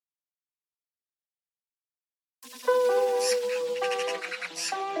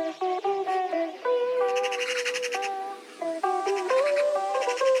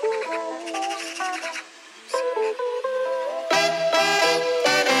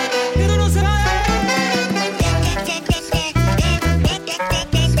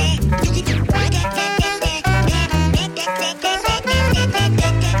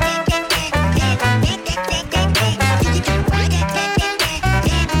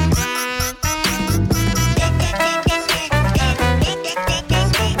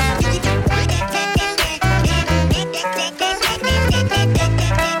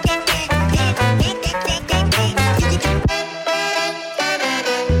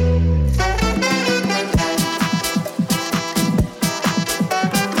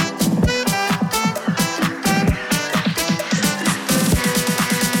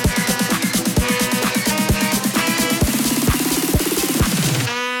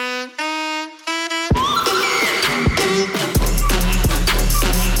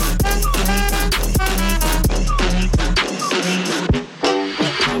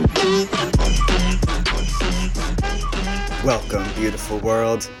beautiful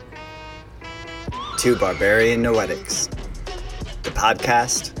world to Barbarian Noetics, the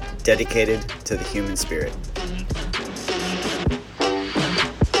podcast dedicated to the human spirit.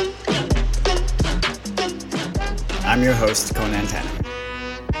 I'm your host, Koeneman.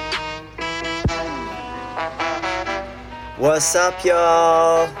 What's up,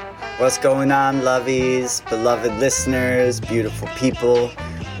 y'all? What's going on, lovies, beloved listeners, beautiful people?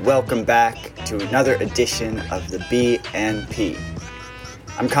 Welcome back to another edition of the BNP.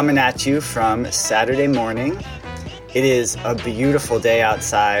 I'm coming at you from Saturday morning. It is a beautiful day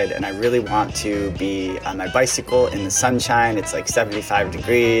outside, and I really want to be on my bicycle in the sunshine. It's like 75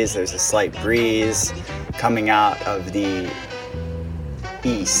 degrees. There's a slight breeze coming out of the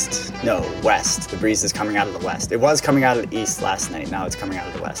west. The breeze is coming out of the west. It was coming out of the east last night. Now it's coming out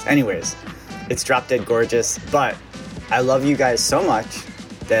of the west. Anyways, it's drop dead gorgeous, but I love you guys so much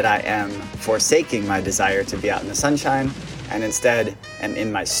that I am forsaking my desire to be out in the sunshine and instead am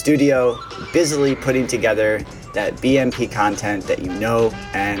in my studio busily putting together that BNP content that you know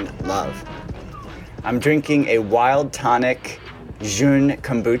and love. I'm drinking a wild tonic Jun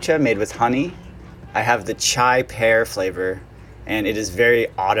kombucha made with honey. I have the chai pear flavor, and it is very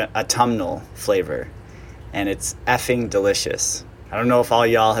autumnal flavor, and it's effing delicious. I don't know if all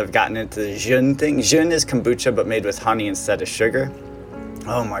y'all have gotten into the Jun thing. Jun is kombucha, but made with honey instead of sugar.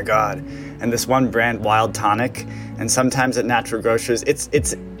 Oh my God. And this one brand, Wild Tonic, and sometimes at natural grocers,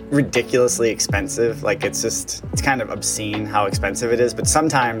 it's ridiculously expensive. Like it's kind of obscene how expensive it is, but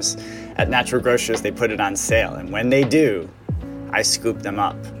sometimes at natural grocers, they put it on sale, and when they do, I scoop them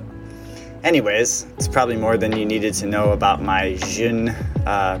up. Anyways, it's probably more than you needed to know about my Jun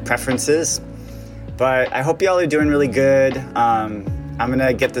preferences, but I hope y'all are doing really good. I'm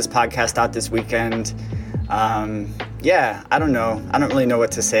gonna get this podcast out this weekend. I don't know. I don't really know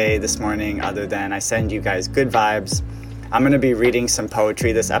what to say this morning other than I send you guys good vibes. I'm gonna be reading some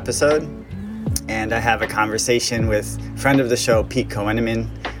poetry this episode, and I have a conversation with friend of the show, Pete Koeneman,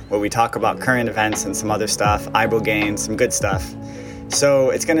 where we talk about current events and some other stuff, ibogaine, some good stuff. So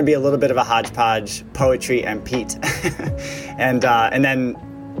it's going to be a little bit of a hodgepodge, poetry and Pete. and then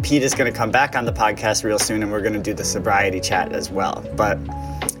Pete is going to come back on the podcast real soon, and we're going to do the sobriety chat as well. But,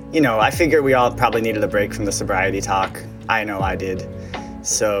 I figure we all probably needed a break from the sobriety talk. I know I did.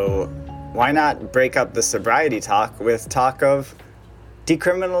 So why not break up the sobriety talk with talk of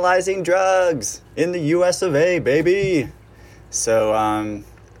decriminalizing drugs in the US of A, baby? So, All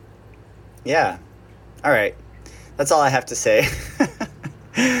right. That's all I have to say.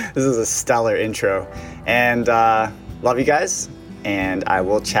 This is a stellar intro. And love you guys. And I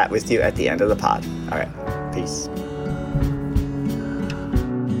will chat with you at the end of the pod. All right. Peace.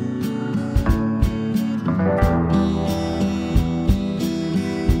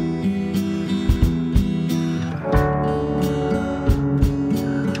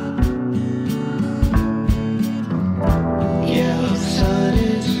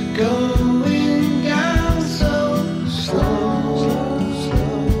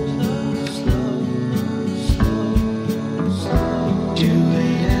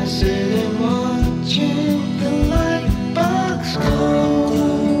 Doing acid and watching the light.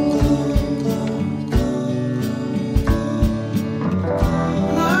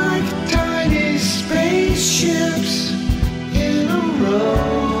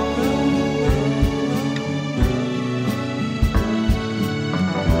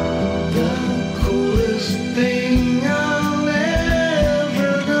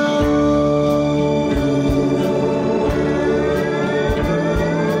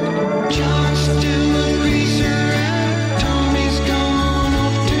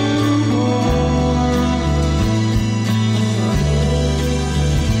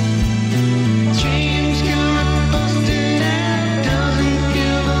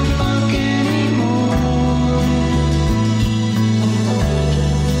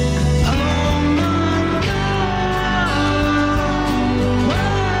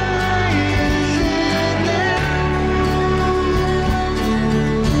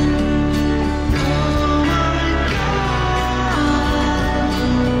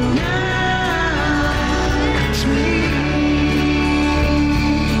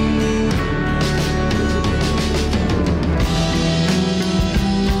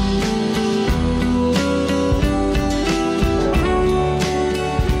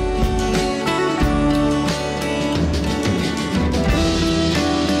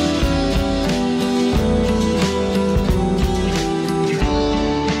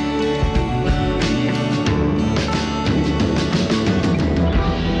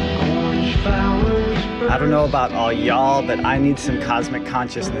 don't know about all y'all, but I need some cosmic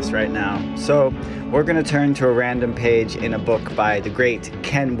consciousness right now. So we're going to turn to a random page in a book by the great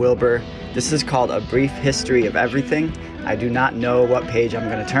Ken Wilber. This is called A Brief History of Everything. I do not know what page I'm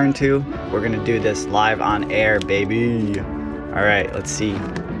going to turn to. We're going to do this live on air, baby. All right, let's see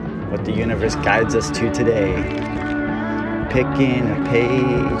what the universe guides us to today. Picking a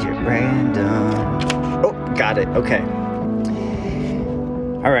page at random. Oh, got it. Okay.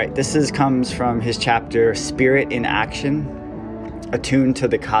 All right, comes from his chapter, Spirit in Action, Attuned to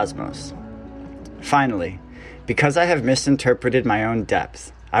the Cosmos. Finally, because I have misinterpreted my own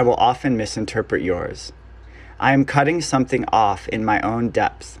depth, I will often misinterpret yours. I am cutting something off in my own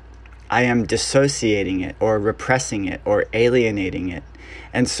depth. I am dissociating it or repressing it or alienating it.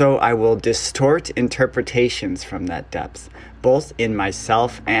 And so I will distort interpretations from that depth, both in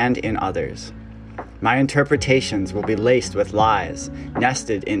myself and in others. My interpretations will be laced with lies,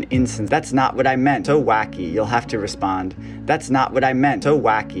 nested in incense. That's not what I meant. So wacky, you'll have to respond. That's not what I meant. So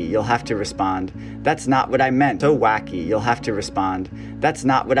wacky, you'll have to respond. That's not what I meant. So wacky, you'll have to respond. That's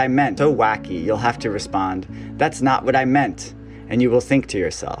not what I meant. So wacky, you'll have to respond. That's not what I meant. And you will think to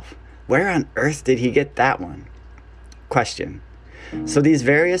yourself, where on earth did he get that one? Question. So these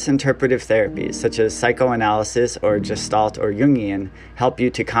various interpretive therapies, such as psychoanalysis or Gestalt or Jungian, help you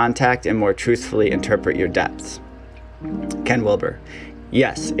to contact and more truthfully interpret your depths. Ken Wilber.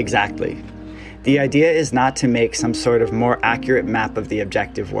 Yes, exactly. The idea is not to make some sort of more accurate map of the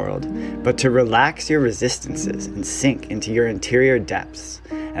objective world, but to relax your resistances and sink into your interior depths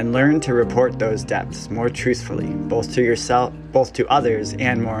and learn to report those depths more truthfully, both to yourself, both to others,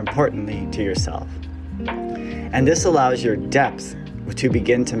 and more importantly, to yourself. And this allows your depth to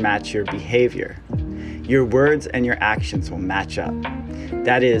begin to match your behavior. Your words and your actions will match up.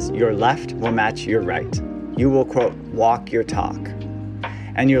 That is, your left will match your right. You will, quote, walk your talk.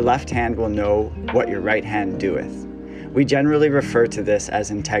 And your left hand will know what your right hand doeth. We generally refer to this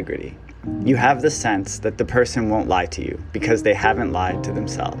as integrity. You have the sense that the person won't lie to you because they haven't lied to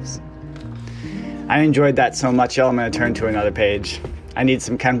themselves. I enjoyed that so much, y'all. I'm going to turn to another page. I need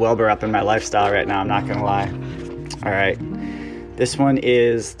some Ken Wilber up in my lifestyle right now, I'm not going to lie. All right. This one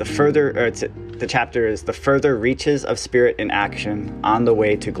is the chapter is The Further Reaches of Spirit in Action on the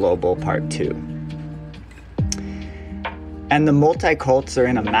Way to Global, Part 2. And the multi-cults are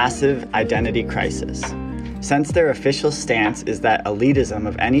in a massive identity crisis. Since their official stance is that elitism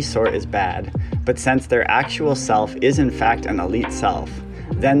of any sort is bad, but since their actual self is in fact an elite self,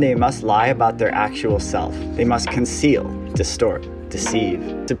 then they must lie about their actual self. They must conceal, distort, deceive.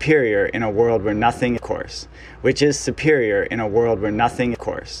 Superior in a world where nothing, of course, which is superior in a world where nothing, of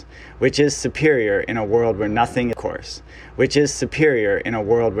course, which is superior in a world where nothing, of course, which is superior in a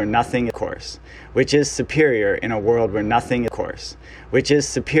world where nothing, of course, which is superior in a world where nothing, of course, which is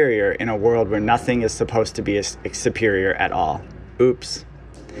superior in a world where nothing is supposed to be superior at all. Oops.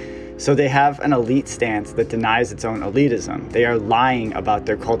 So they have an elite stance that denies its own elitism. They are lying about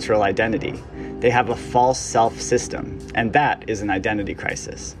their cultural identity. They have a false self-system, and that is an identity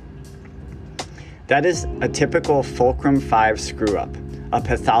crisis. That is a typical Fulcrum 5 screw-up, a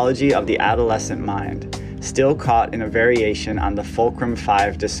pathology of the adolescent mind, still caught in a variation on the Fulcrum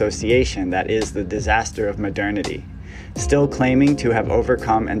 5 dissociation that is the disaster of modernity, still claiming to have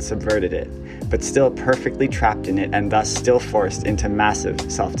overcome and subverted it, but still perfectly trapped in it and thus still forced into massive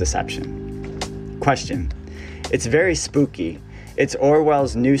self-deception. Question. It's very spooky. It's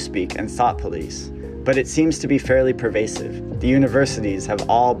Orwell's Newspeak and Thought Police, but it seems to be fairly pervasive. The universities have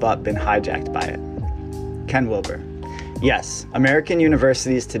all but been hijacked by it. Ken Wilber. Yes, American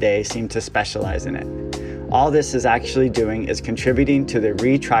universities today seem to specialize in it. All this is actually doing is contributing to the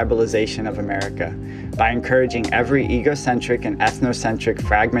re-tribalization of America by encouraging every egocentric and ethnocentric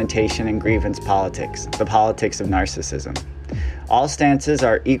fragmentation and grievance politics, the politics of narcissism. All stances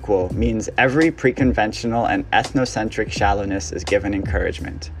are equal means every pre-conventional and ethnocentric shallowness is given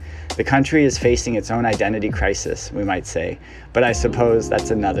encouragement. The country is facing its own identity crisis, we might say, but I suppose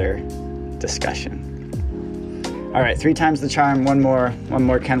that's another discussion. All right, 3 times the charm, one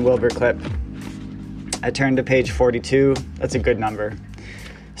more Ken Wilber clip. I turn to page 42. That's a good number.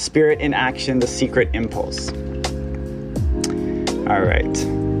 Spirit in Action, the Secret Impulse. All right.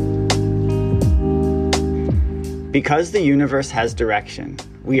 Because the universe has direction,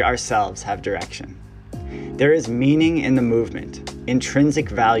 we ourselves have direction. There is meaning in the movement, intrinsic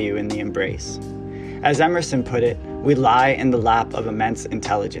value in the embrace. As Emerson put it, we lie in the lap of immense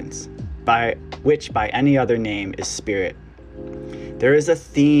intelligence, which by any other name is spirit. There is a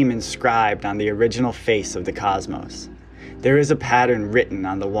theme inscribed on the original face of the cosmos. There is a pattern written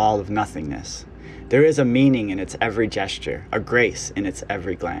on the wall of nothingness. There is a meaning in its every gesture, a grace in its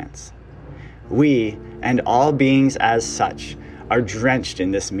every glance. We, and all beings as such, are drenched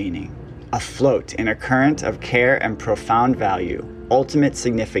in this meaning, afloat in a current of care and profound value, ultimate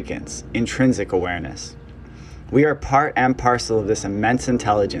significance, intrinsic awareness. We are part and parcel of this immense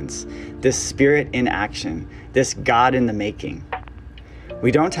intelligence, this spirit in action, this God in the making.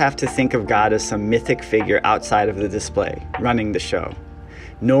 We don't have to think of God as some mythic figure outside of the display, running the show.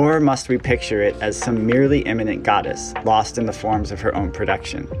 Nor must we picture it as some merely immanent goddess, lost in the forms of her own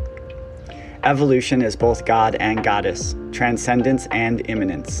production. Evolution is both God and goddess, transcendence and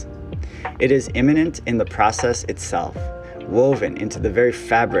immanence. It is immanent in the process itself, woven into the very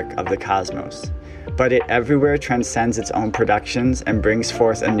fabric of the cosmos, but it everywhere transcends its own productions and brings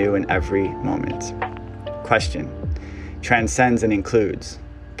forth anew in every moment. Question: transcends and includes.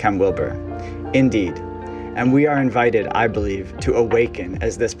 Ken Wilber. Indeed, and we are invited, I believe, to awaken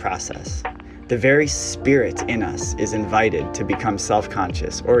as this process. The very spirit in us is invited to become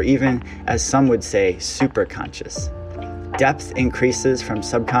self-conscious, or even, as some would say, superconscious. Depth increases from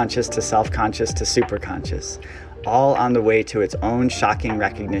subconscious to self-conscious to superconscious, all on the way to its own shocking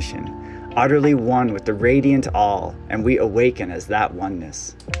recognition, utterly one with the radiant all, and we awaken as that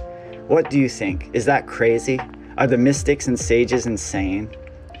oneness. What do you think? Is that crazy? Are the mystics and sages insane?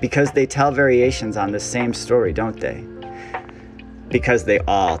 Because they tell variations on the same story, don't they? Because they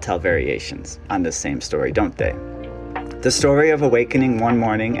all tell variations on the same story, don't they? The story of awakening one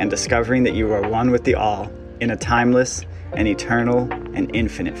morning and discovering that you are one with the all in a timeless and eternal and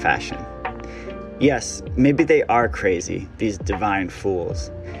infinite fashion. Yes, maybe they are crazy, these divine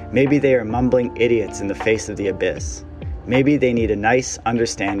fools. Maybe they are mumbling idiots in the face of the abyss. Maybe they need a nice,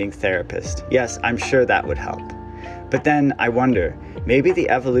 understanding therapist. Yes, I'm sure that would help. But then I wonder, maybe the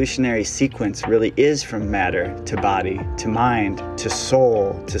evolutionary sequence really is from matter to body, to mind, to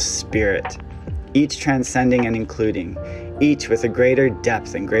soul, to spirit, each transcending and including, each with a greater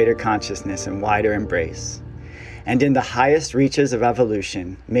depth and greater consciousness and wider embrace. And in the highest reaches of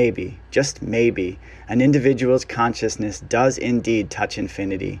evolution, maybe, just maybe, an individual's consciousness does indeed touch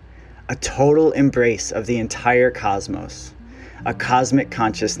infinity, a total embrace of the entire cosmos, a cosmic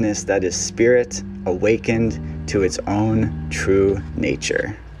consciousness that is spirit awakened to its own true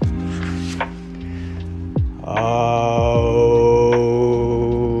nature.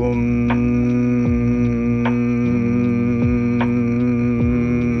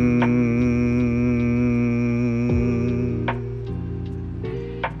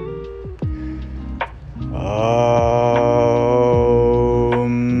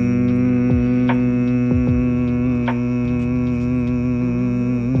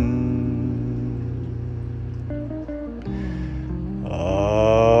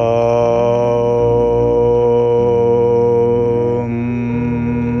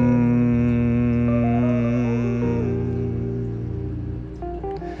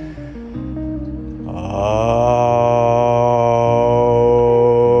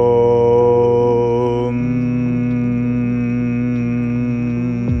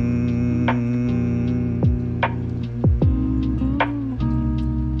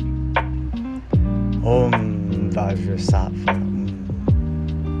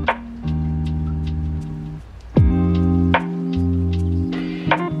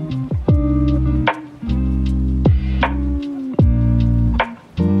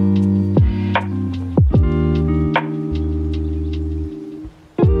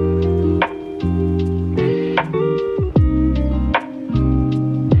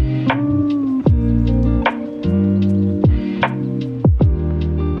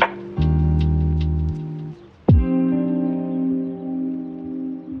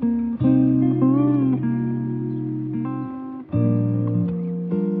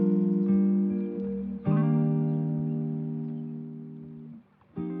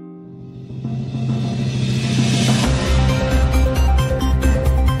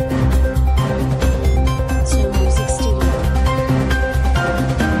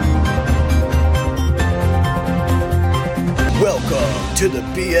 to the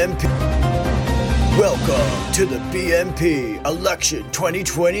BMP. Welcome to the BMP Election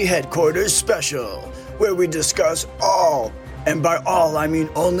 2020 Headquarters Special, where we discuss all, and by all I mean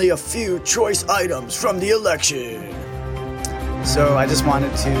only a few choice items from the election. So I just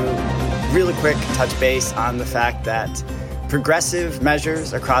wanted to really quick touch base on the fact that progressive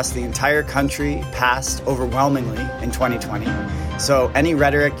measures across the entire country passed overwhelmingly in 2020. So any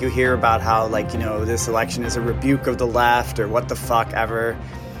rhetoric you hear about how, this election is a rebuke of the left or what the fuck ever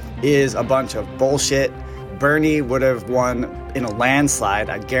is a bunch of bullshit. Bernie would have won in a landslide,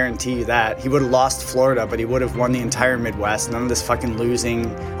 I guarantee you that. He would have lost Florida, but he would have won the entire Midwest. None of this fucking losing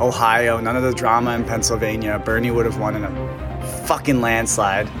Ohio, none of the drama in Pennsylvania. Bernie would have won in a fucking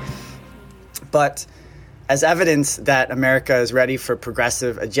landslide. But as evidence that America is ready for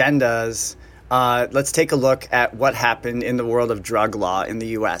progressive agendas, let's take a look at what happened in the world of drug law in the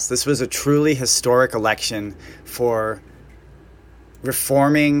U.S. This was a truly historic election for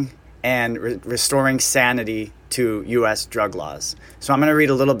reforming and restoring sanity to U.S. drug laws. So I'm going to read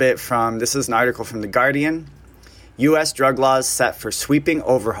a little bit from, this is an article from The Guardian. U.S. drug laws set for sweeping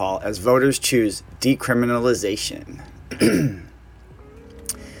overhaul as voters choose decriminalization.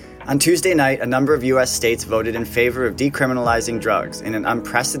 On Tuesday night, a number of U.S. states voted in favor of decriminalizing drugs in an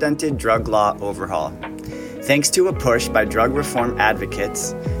unprecedented drug law overhaul. Thanks to a push by drug reform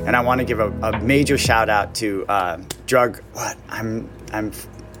advocates, and I want to give a major shout out to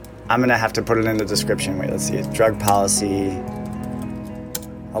I'm going to have to put it in the description. Wait, let's see. It's Drug Policy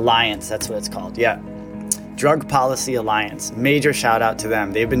Alliance. That's what it's called. Yeah. Drug Policy Alliance. Major shout out to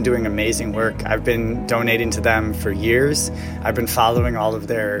them. They've been doing amazing work. I've been donating to them for years. I've been following all of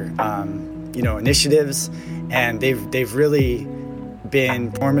their, initiatives, and they've really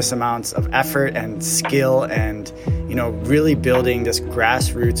been enormous amounts of effort and skill and, really building this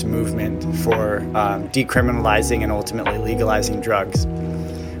grassroots movement for decriminalizing and ultimately legalizing drugs,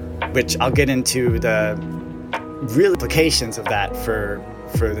 which I'll get into the real implications of that for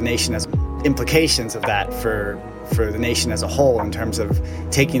the nation as the nation as a whole, in terms of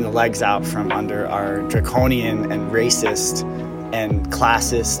taking the legs out from under our draconian and racist and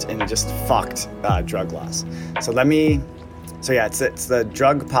classist and just fucked drug laws. It's the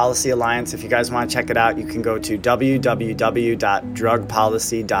Drug Policy Alliance. If you guys want to check it out, you can go to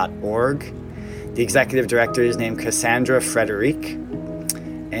www.drugpolicy.org. The executive director is named Cassandra Frederic.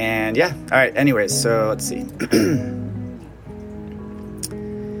 And yeah, all right, anyways, so let's see.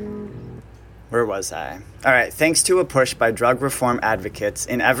 Where was I? All right, thanks to a push by drug reform advocates,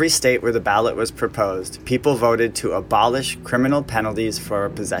 in every state where the ballot was proposed, people voted to abolish criminal penalties for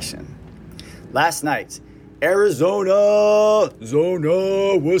possession. Last night, Arizona,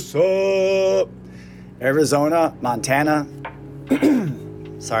 what's up? Arizona, Montana.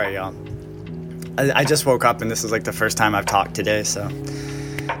 Sorry, y'all. I just woke up and this is like the first time I've talked today, so,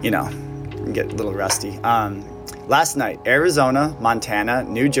 get a little rusty. Last night, Arizona, Montana,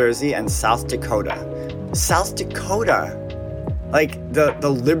 New Jersey, and South Dakota. South Dakota, like the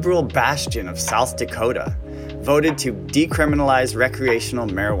liberal bastion of South Dakota, voted to decriminalize recreational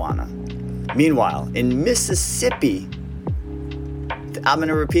marijuana. Meanwhile, in Mississippi, I'm going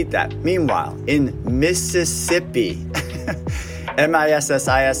to repeat that. Meanwhile, in Mississippi,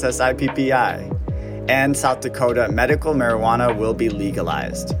 Mississippi, and South Dakota, medical marijuana will be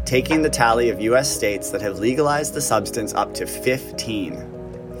legalized, taking the tally of U.S. states that have legalized the substance up to 15.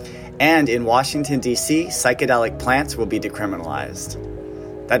 And in Washington, D.C., psychedelic plants will be decriminalized.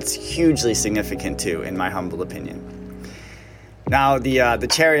 That's hugely significant, too, in my humble opinion. Now, the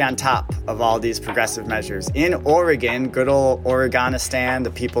cherry on top of all these progressive measures. In Oregon, good old Oregonistan,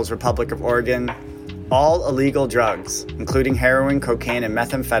 the People's Republic of Oregon, all illegal drugs, including heroin, cocaine, and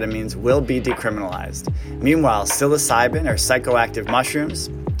methamphetamines, will be decriminalized. Meanwhile, psilocybin, or psychoactive mushrooms,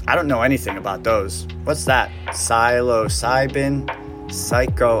 I don't know anything about those. What's that? Psilocybin,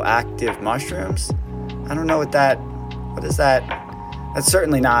 psychoactive mushrooms? I don't know what is that? That's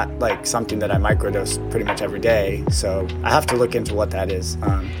certainly not like something that I microdose pretty much every day, so I have to look into what that is.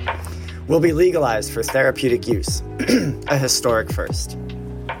 Will be legalized for therapeutic use, a historic first.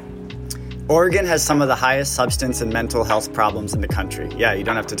 Oregon has some of the highest substance and mental health problems in the country. Yeah, you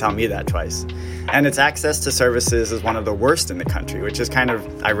don't have to tell me that twice. And its access to services is one of the worst in the country, which is kind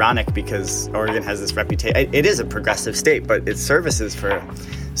of ironic because Oregon has this reputation. It is a progressive state, but its services for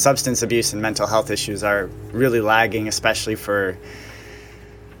substance abuse and mental health issues are really lagging, especially for,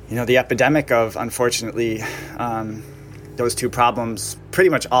 the epidemic of, unfortunately, those two problems pretty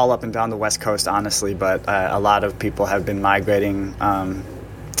much all up and down the West Coast, honestly, but a lot of people have been migrating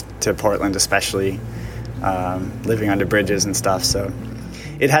to Portland, especially living under bridges and stuff. So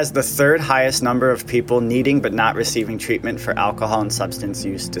it has the third highest number of people needing but not receiving treatment for alcohol and substance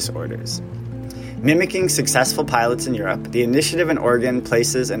use disorders. Mimicking successful pilots in Europe, the initiative in Oregon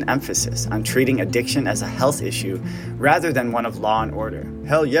places an emphasis on treating addiction as a health issue rather than one of law and order.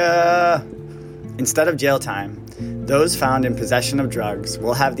 Hell yeah! Instead of jail time, those found in possession of drugs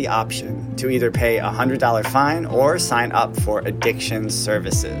will have the option to either pay a $100 fine or sign up for addiction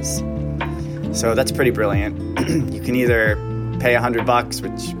services. So that's pretty brilliant. You can either pay $100,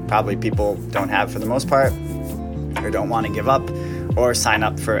 which probably people don't have for the most part, or don't want to give up, or sign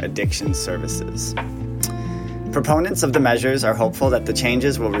up for addiction services. Proponents of the measures are hopeful that the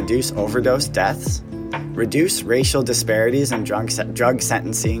changes will reduce overdose deaths, reduce racial disparities in drug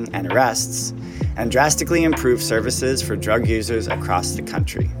sentencing and arrests, and drastically improve services for drug users across the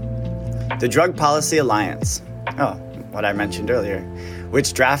country. The Drug Policy Alliance, what I mentioned earlier,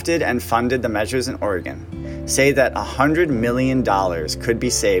 which drafted and funded the measures in Oregon, say that $100 million could be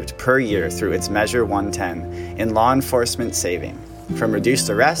saved per year through its Measure 110 in law enforcement saving from reduced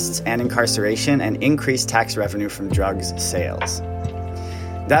arrests and incarceration and increased tax revenue from drugs sales.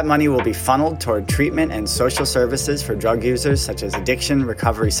 That money will be funneled toward treatment and social services for drug users such as addiction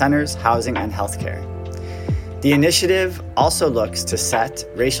recovery centers, housing, and healthcare. The initiative also looks to set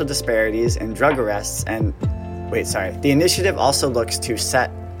racial disparities in drug arrests The initiative also looks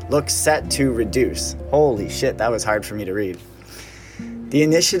set to reduce. Holy shit, that was hard for me to read. The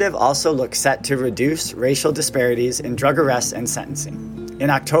initiative also looks set to reduce racial disparities in drug arrests and sentencing. In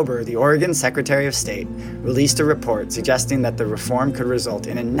October, the Oregon Secretary of State released a report suggesting that the reform could result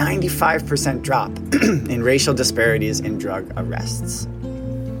in a 95% drop in racial disparities in drug arrests.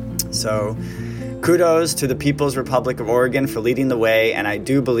 So, kudos to the People's Republic of Oregon for leading the way, and I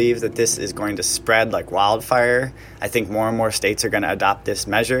do believe that this is going to spread like wildfire. I think more and more states are going to adopt this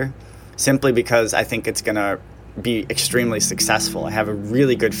measure simply because I think it's going to be extremely successful. I have a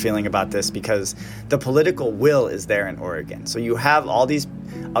really good feeling about this because the political will is there in Oregon. So you have all these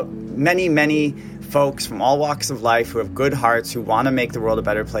many folks from all walks of life who have good hearts, who want to make the world a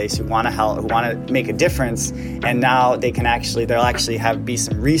better place, who want to help, who want to make a difference, and now there'll actually be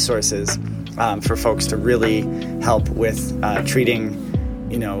some resources for folks to really help with treating,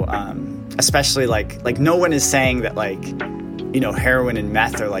 especially like no one is saying that heroin and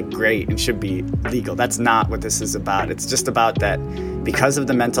meth are great and should be legal. That's not what this is about. It's just about that because of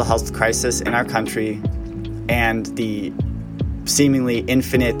the mental health crisis in our country and the seemingly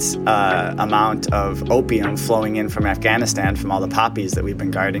infinite amount of opium flowing in from Afghanistan from all the poppies that we've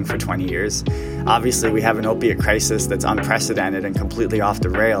been guarding for 20 years. Obviously, we have an opiate crisis that's unprecedented and completely off the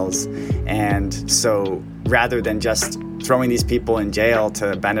rails. And so rather than just throwing these people in jail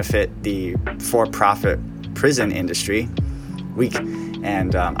to benefit the for-profit prison industry,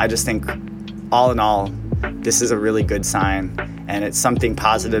 I just think all in all, this is a really good sign, and it's something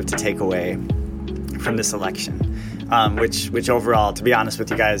positive to take away from this election. Which overall, to be honest with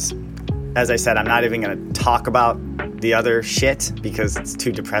you guys, as I said, I'm not even going to talk about the other shit because it's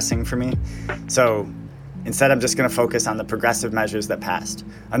too depressing for me. So instead, I'm just going to focus on the progressive measures that passed.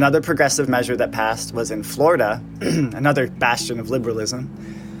 Another progressive measure that passed was in Florida, another bastion of liberalism.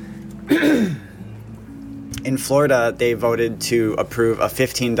 In Florida, they voted to approve a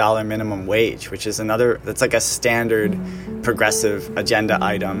 $15 minimum wage, which is that's like a standard progressive agenda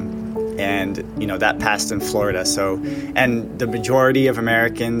item. And, that passed in Florida. And the majority of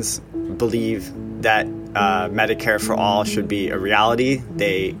Americans believe that Medicare for all should be a reality.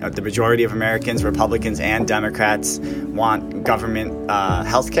 The majority of Americans, Republicans and Democrats, want government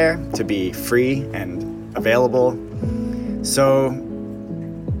health care to be free and available. So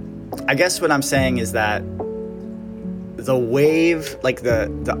I guess what I'm saying is that the wave,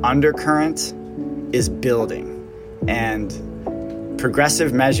 the undercurrent is building, and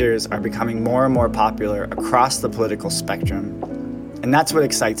progressive measures are becoming more and more popular across the political spectrum. And that's what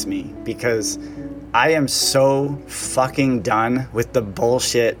excites me, because I am so fucking done with the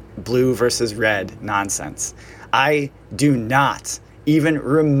bullshit blue versus red nonsense. I do not even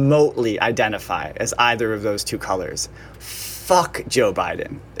remotely identify as either of those two colors. Fuck Joe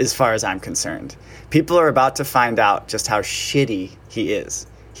Biden, as far as I'm concerned. People are about to find out just how shitty he is.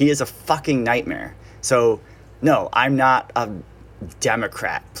 He is a fucking nightmare. So, no, I'm not a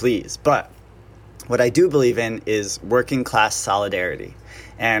Democrat, please. But what I do believe in is working class solidarity.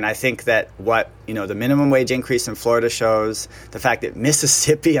 And I think that what, the minimum wage increase in Florida shows, the fact that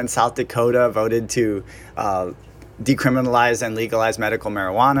Mississippi and South Dakota voted to decriminalize and legalize medical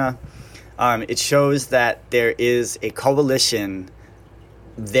marijuana, it shows that there is a coalition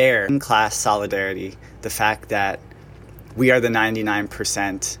there in class solidarity, the fact that we are the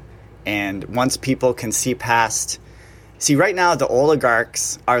 99%. And once people can see past... See, right now, the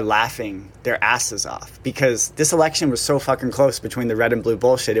oligarchs are laughing their asses off because this election was so fucking close between the red and blue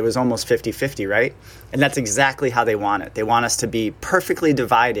bullshit. It was almost 50-50, right? And that's exactly how they want it. They want us to be perfectly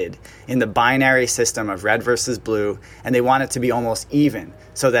divided in the binary system of red versus blue, and they want it to be almost even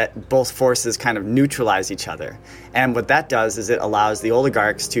so that both forces kind of neutralize each other. And what that does is it allows the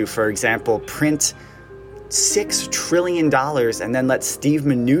oligarchs to, for example, print $6 trillion and then let Steve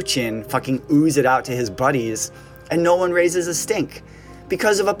Mnuchin fucking ooze it out to his buddies, and no one raises a stink.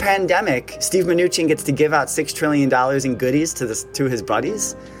 Because of a pandemic, Steve Mnuchin gets to give out $6 trillion in goodies to his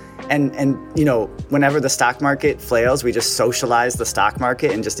buddies. And whenever the stock market flails, we just socialize the stock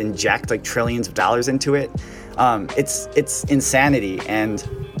market and just inject trillions of dollars into it. It's insanity. And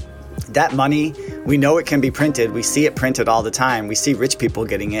that money We know it can be printed. We see it printed all the time. We see rich people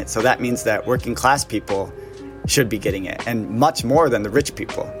getting it. So that means that working class people should be getting it, and much more than the rich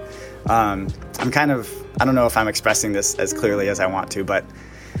people. I don't know if I'm expressing this as clearly as I want to, but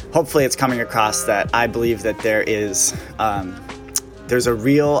hopefully it's coming across that I believe that there's a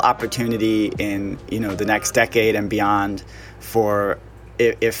real opportunity in, the next decade and beyond for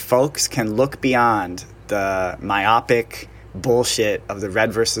if folks can look beyond the myopic bullshit of the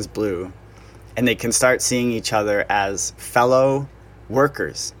red versus blue, and they can start seeing each other as fellow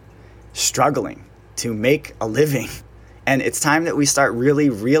workers struggling to make a living. And it's time that we start really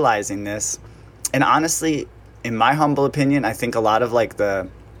realizing this. And honestly, in my humble opinion, I think a lot of like the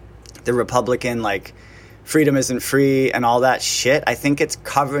Republican, like, freedom isn't free and all that shit, I think it's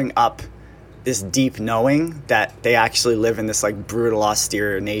covering up this deep knowing that they actually live in this like brutal,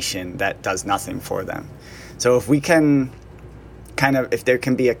 austere nation that does nothing for them. So if we can if there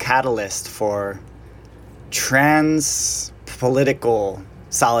can be a catalyst for trans political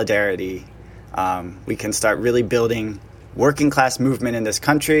solidarity, we can start really building working class movement in this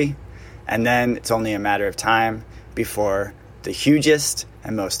country, and then it's only a matter of time before the hugest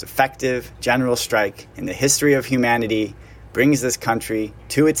and most effective general strike in the history of humanity brings this country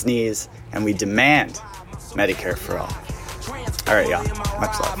to its knees, and we demand Medicare for all. All right, y'all.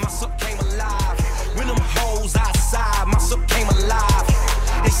 Much love. When them hoes outside, my soul came alive.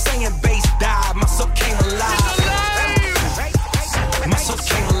 They saying bass died, my soul came alive. My soul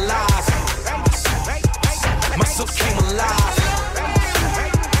came alive. My soul came alive.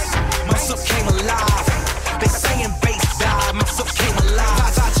 My soul came alive. They saying bass died, my soul came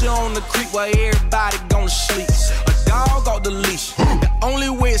alive. Out you on the creek where everybody gonna sleep. A dog off the leash, the only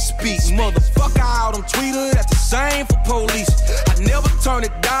way it speaks. Motherfucker out on Twitter, that's the same for police. I never turn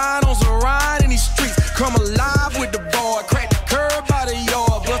it down on some ride in these streets. Come alive with the board, crack the curb out of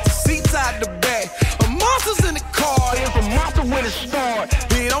yard, bust the seats out the back. A monster's in the car, it's a monster when it start.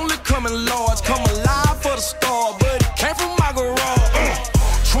 It only come in large, come alive for the star, but it came from my garage.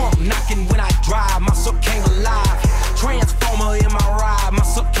 Trump knocking when I drive, my soul came alive. Transformer in my ride, my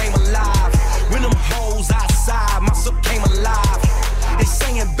soul came alive. When them hoes outside, my soul came alive. They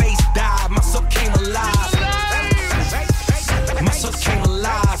saying bass died, my soul came alive. My soul came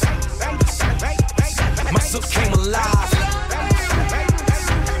alive. My soul came alive.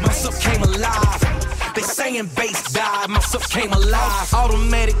 My soul came alive. They saying bass died, my soul came alive.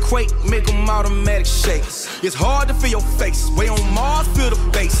 Automatic quake, make them automatic shake. It's hard to feel your face. Way on Mars, feel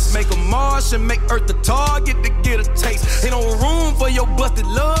the base. Make a Martian, make Earth the target to get a taste. Ain't no room for your busted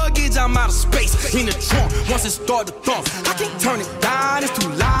luggage, I'm out of space. In the trunk, once it start to thump, I can't turn it down, it's too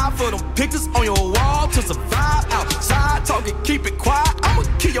loud for them pictures on your wall to survive. Outside talking, keep it quiet, I'ma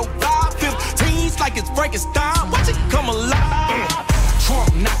kill your vibe. 15's like it's Frankenstein, watch it come alive.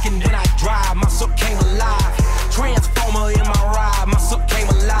 Trump knocking when I drive, my soul came alive. Transformer in my ride, my soul came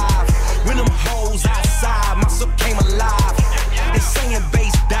alive. When them hoes outside, my soul came alive. They saying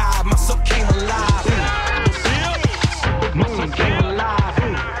bass died, my soul came alive. My soul came alive.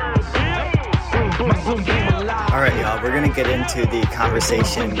 My soul came alive. All right, y'all, we're going to get into the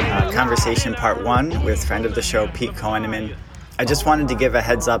conversation part 1 with friend of the show, Pete Koeneman. I just wanted to give a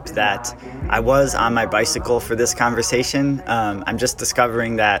heads up that I was on my bicycle for this conversation. I'm just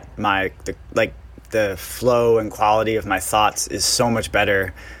discovering that the flow and quality of my thoughts is so much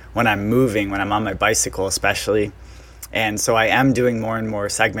better when I'm moving, when I'm on my bicycle especially. And so I am doing more and more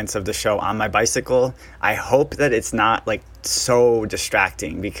segments of the show on my bicycle. I hope that it's not like so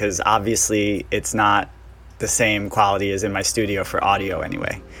distracting, because obviously it's not the same quality as in my studio for audio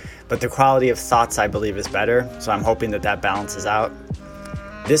anyway. But the quality of thoughts, I believe, is better, so I'm hoping that that balances out.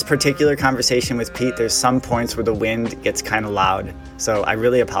 This particular conversation with Pete, there's some points where the wind gets kind of loud, so I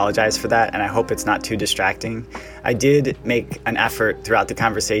really apologize for that, and I hope it's not too distracting. I did make an effort throughout the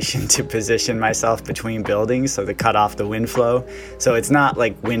conversation to position myself between buildings so to cut off the wind flow, so it's not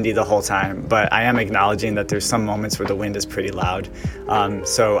like windy the whole time, but I am acknowledging that there's some moments where the wind is pretty loud.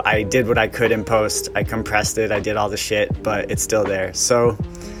 So I did what I could in post. I compressed it, I did all the shit, but it's still there. So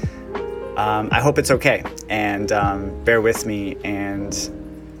I hope it's okay, and bear with me. And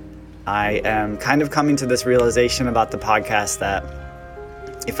I am kind of coming to this realization about the podcast that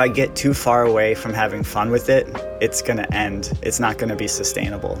if I get too far away from having fun with it, it's going to end. It's not going to be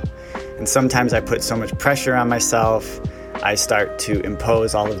sustainable. And sometimes I put so much pressure on myself. I start to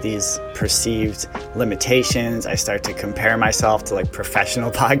impose all of these perceived limitations. I start to compare myself to like professional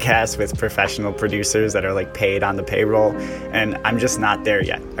podcasts with professional producers that are like paid on the payroll. And I'm just not there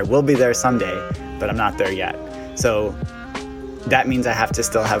yet. I will be there someday, but I'm not there yet. So that means I have to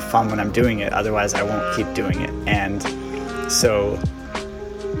still have fun when I'm doing it. Otherwise, I won't keep doing it. And so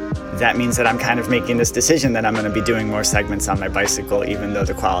that means that I'm kind of making this decision that I'm going to be doing more segments on my bicycle, even though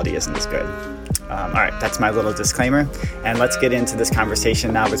the quality isn't as good. All right, that's my little disclaimer. And let's get into this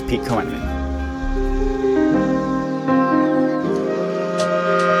conversation now with Pete Koeneman.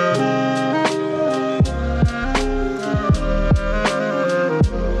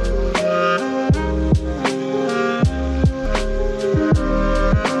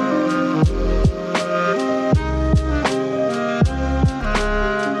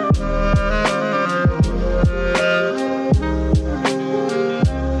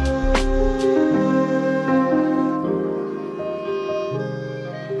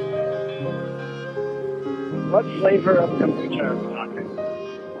 What flavor of kombucha are we talking?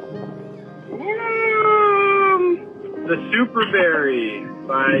 The Super Berry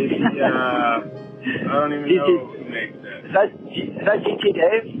by the, I don't even know who makes it. Is that GT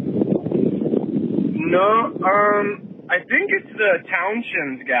Dave? No, I think it's the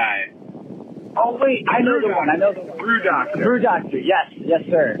Townshends guy. Oh wait, I know the one. Brew Doctor. Brew Doctor. Yes,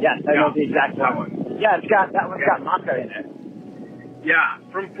 sir. Yes, I know the exact that one. Yeah, that one's got maca in it. Yeah,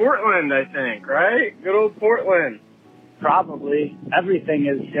 from Portland, I think, right? Good old Portland. Probably. Everything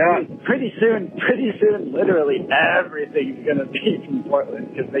is, pretty soon, literally everything's going to be from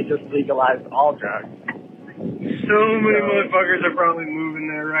Portland because they just legalized all drugs. So many motherfuckers are probably moving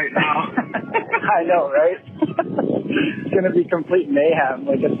there right now. I know, right? It's going to be complete mayhem,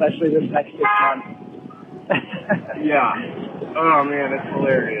 like especially this next 6 months. Yeah. Oh man, it's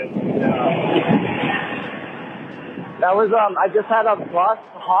hilarious. Yeah. That was, I just had a bus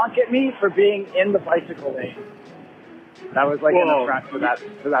honk at me for being in the bicycle lane. That was like an affront for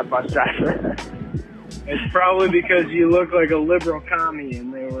that bus driver. It's probably because you look like a liberal commie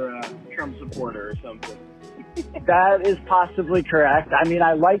and they were a Trump supporter or something. That is possibly correct. I mean,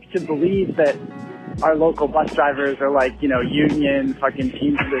 I like to believe that our local bus drivers are like, union, fucking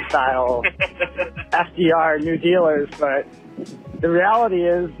Teamster style, FDR, New Dealers, but the reality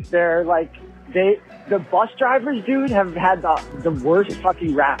is they're like, the bus drivers, dude, have had the worst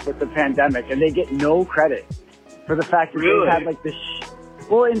fucking rap with the pandemic, and they get no credit for the fact that they've had like this.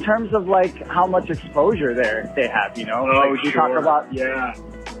 Well, in terms of like how much exposure they have, like we talk about,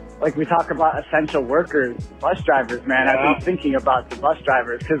 like we talk about essential workers, bus drivers. Man, I've been thinking about the bus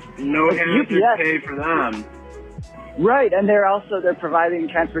drivers because no hazard pay for them. Right, and they're providing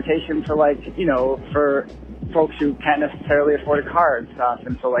transportation for for folks who can't necessarily afford a car and stuff,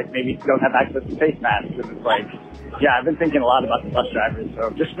 and so like maybe don't have access to face masks. And it's like, I've been thinking a lot about the bus drivers. So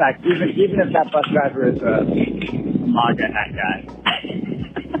just fact, even if that bus driver is a MAGA hat guy,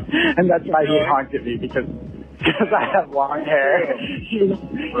 and that's why he honked at me because I have long hair. He was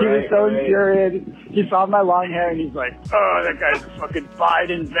so infuriated. He saw my long hair and he's like, "Oh, that guy's a fucking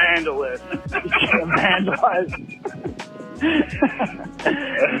Biden vandalist. He's gonna vandalize."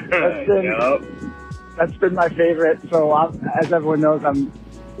 That's been my favorite. So as everyone knows, I'm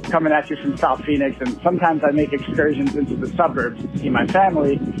coming at you from South Phoenix, and sometimes I make excursions into the suburbs to see my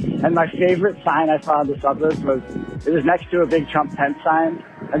family. And my favorite sign I saw in the suburbs was next to a big Trump tent sign,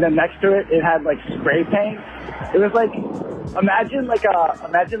 and then next to it had like spray paint. It was like imagine like a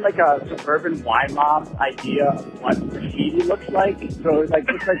suburban wine mom idea of what graffiti looks like. So it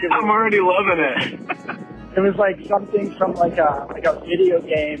looks like I'm already loving it. It was like something from like a video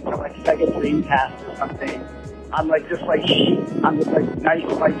game from like Sega Dreamcast or something on like just like sheet, on this like nice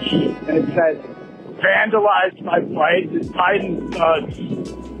white sheet, and it says vandalized by Biden thugs.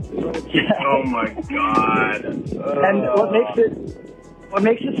 Oh my god. And what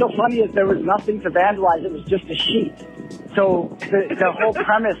makes it so funny is there was nothing to vandalize, it was just a sheet. So the whole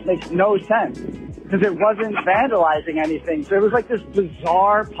premise makes no sense. Because it wasn't vandalizing anything. So it was like this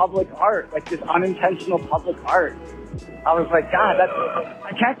bizarre public art, like this unintentional public art. I was like, God,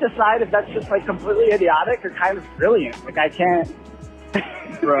 I can't decide if that's just like completely idiotic or kind of brilliant. Like I can't.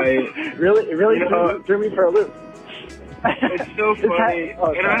 Right. It really threw me for a loop. It's so funny.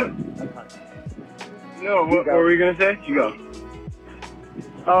 What were we going to say? You go.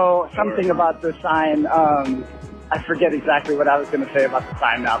 Oh, something about the sign. I forget exactly what I was going to say about the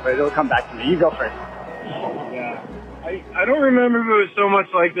sign now, but it'll come back to me. You go first. Yeah. I don't remember if it was so much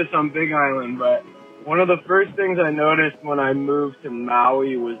like this on Big Island, but one of the first things I noticed when I moved to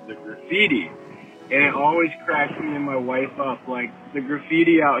Maui was the graffiti. And it always cracks me and my wife up. Like, the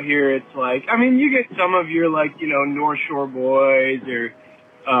graffiti out here, it's like, I mean, you get some of your, like, North Shore Boys or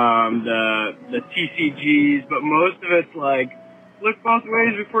the TCGs, but most of it's like, look both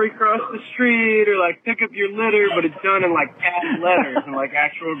ways before you cross the street, or like pick up your litter, but it's done in like cat letters and like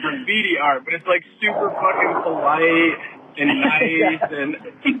actual graffiti art, but it's like super fucking polite and nice, and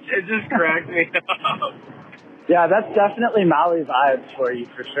it just cracks me up. Yeah, that's definitely Maui vibes for you,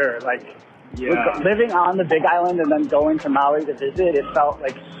 for sure. Like, living on the Big Island and then going to Maui to visit, it felt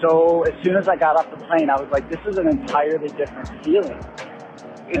like so, as soon as I got off the plane, I was like, this is an entirely different feeling.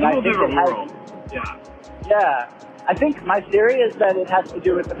 It's a whole different world. Yeah. I think my theory is that it has to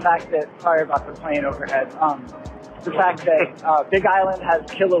do with the fact that, sorry about the plane overhead, the fact that Big Island has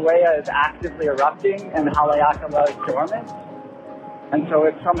Kilauea is actively erupting and Haleakala is dormant. And so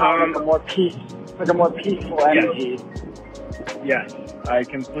it's somehow like a more peaceful energy. Yes, I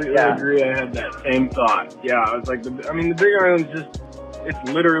completely agree. I had that same thought. Yeah, I was like, the Big Island's just,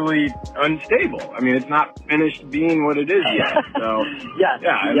 it's literally unstable. I mean, it's not finished being what it is yet. So,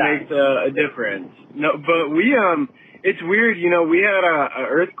 it makes a difference. No, but it's weird, you know, we had a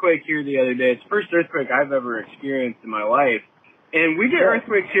earthquake here the other day. It's the first earthquake I've ever experienced in my life. And we get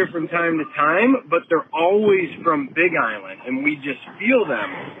earthquakes here from time to time, but they're always from Big Island, and we just feel them.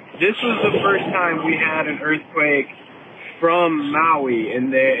 This was the first time we had an earthquake from Maui,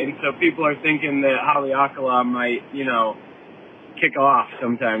 and so people are thinking that Haleakala might, you know, kick off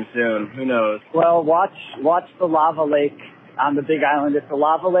sometime soon. Who knows? Well, watch the lava lake on the Big Island. If the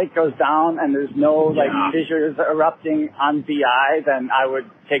lava lake goes down and there's no fissures erupting on BI, then I would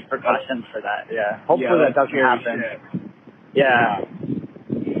take precautions for that. Yeah, hopefully that doesn't happen. Shit. Yeah.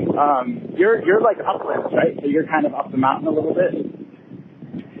 You're like uplands, right? So you're kind of up the mountain a little bit.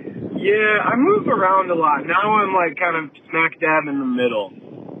 Yeah, I move around a lot. Now I'm like kind of smack dab in the middle,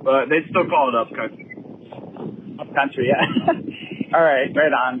 but they still call it upcountry. Upcountry, yeah. All right,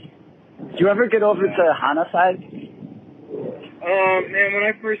 right on. Do you ever get over to Hana side? Man, when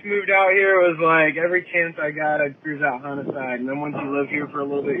I first moved out here, it was like every chance I got, I'd cruise out Hana side, and then once you live here for a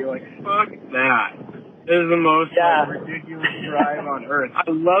little bit, you're like, fuck that. This is the most ridiculous drive on earth. I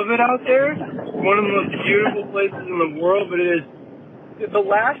love it out there. It's one of the most beautiful places in the world, but it is. The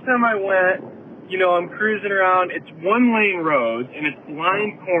last time I went, you know, I'm cruising around. It's one-lane roads, and it's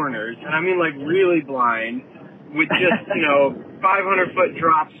blind corners, and I mean like really blind, with just, you know, 500-foot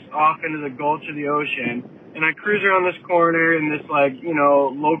drops off into the gulch of the ocean. And I cruise around this corner, and this, like, you know,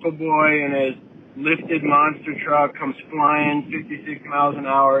 local boy in his lifted monster truck comes flying 56 miles an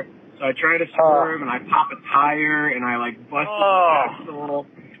hour. So I try to swerve, and I pop a tire, and I, like, bust the axle.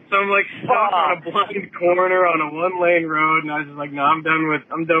 So I'm, like, stuck on a blind corner on a one-lane road, and I was just like, no, I'm done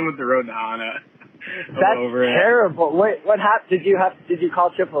with the road to Hana. That's terrible. Wait, what happened? Did you call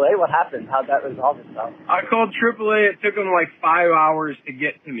AAA? What happened? How'd that resolve itself? I called AAA. It took them like 5 hours to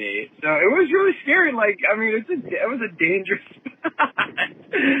get to me. So it was really scary. Like, I mean, it was a dangerous spot.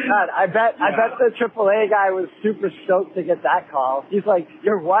 God, I bet the AAA guy was super stoked to get that call. He's like,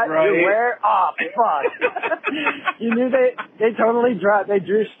 "You're what? Right. You're where? Oh, fuck!" You knew they totally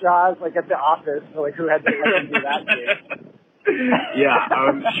drew straws like at the office for like who had to do that shit. Yeah,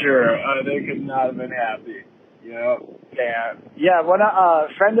 I'm sure. They could not have been happy. You know? Yeah, when a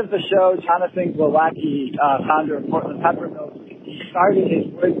friend of the show, Jonathan Glowacki, founder of Portland Pepper Mills, he started his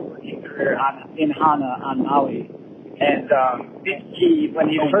woodworking career in Hana on Maui. And when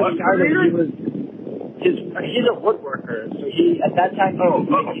he first started, he's a woodworker. So at that time he was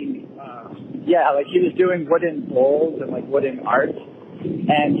making, he was doing wooden bowls and like wooden art.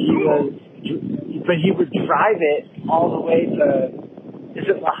 And he would drive it all the way to, is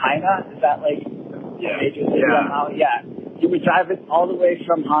it Lahaina? Is that like major city on Maui? Yeah. He would drive it all the way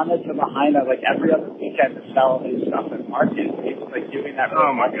from Hana to Lahaina like every other weekend to sell his stuff at market. He was like doing that.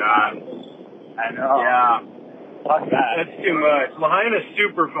 Oh my God. I know. Yeah. Fuck that. That's too much. Lahaina's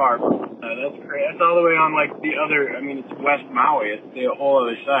super far. That's crazy. That's all the way on like the other, I mean, it's West Maui. It's the whole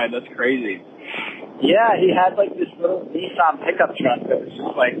other side. That's crazy. Yeah, he had like this little Nissan pickup truck that was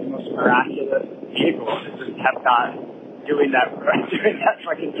just like the most miraculous vehicle. It just kept on doing that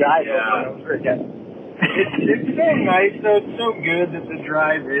fucking drive over and over again. It's so nice though. It's so good that the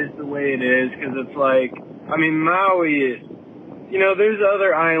drive is the way it is, because it's like, I mean, Maui, you know, there's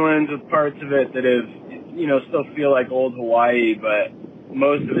other islands with parts of it that have, you know, still feel like old Hawaii, but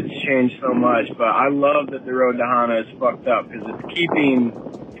most of it's changed so much. But I love that the road to Hana is fucked up, because it's keeping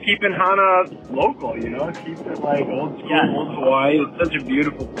Hana local, you know? It keeps it like old school, old Hawaii. It's such a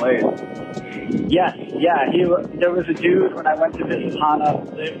beautiful place. Yes, yeah. There was a dude when I went to visit Hana,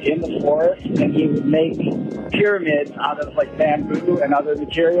 lived in the forest, and he would make pyramids out of like bamboo and other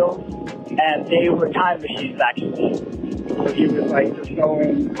materials, and they were time machines actually. So he was like just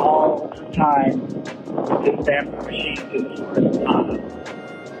going all the time with his bamboo machines in the forest of Hana.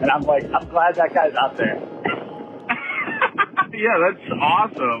 And I'm like, I'm glad that guy's out there. Yeah, that's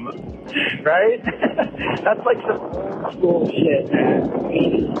awesome. Right? That's like some old school shit, man.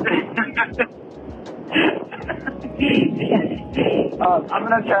 I'm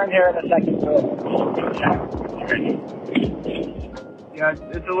gonna turn here in a second. So. Yeah,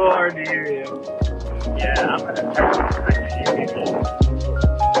 it's a little hard to hear you. Yeah, I'm gonna turn.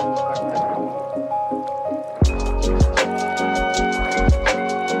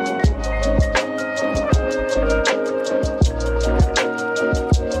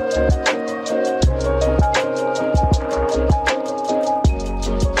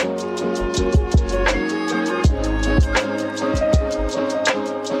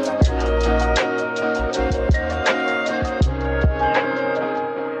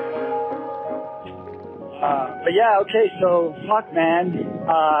 But yeah, okay, so fuck, man.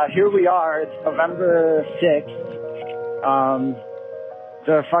 Here we are. It's November 6th.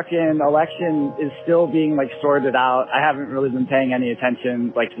 The fucking election is still being like sorted out. I haven't really been paying any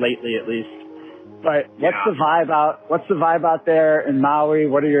attention, like lately at least. But what's the vibe out there in Maui?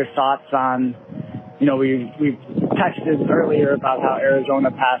 What are your thoughts on, you know, we texted earlier about how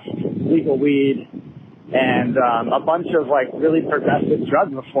Arizona passed legal weed and a bunch of like really progressive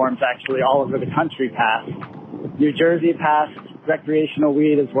drug reforms actually all over the country passed. New Jersey passed recreational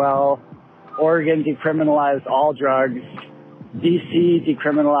weed as well. Oregon decriminalized all drugs. DC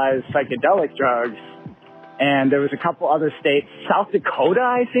decriminalized psychedelic drugs. And there was a couple other states. South Dakota,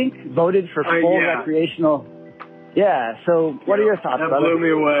 I think, voted for full recreational. Yeah, so what are your thoughts about it? That blew me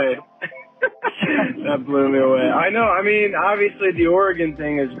away. That blew me away. I know, I mean, obviously the Oregon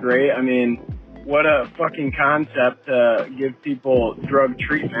thing is great. I mean, what a fucking concept to give people drug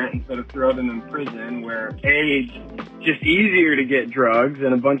treatment instead of throwing them in prison where, A, it's just easier to get drugs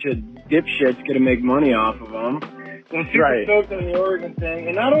and a bunch of dipshits get to make money off of them. So I'm super stoked on the Oregon thing.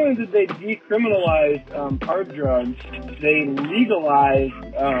 And not only did they decriminalize hard drugs, they legalized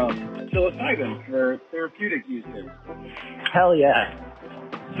psilocybin for therapeutic uses. Hell yeah.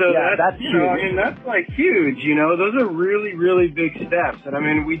 So yeah, that's you huge. know, I mean, that's like huge, you know, those are really, really big steps. And I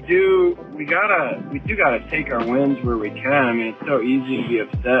mean, we do gotta take our wins where we can. I mean, it's so easy to be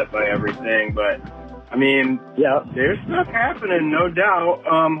upset by everything, but I mean, there's stuff happening, no doubt.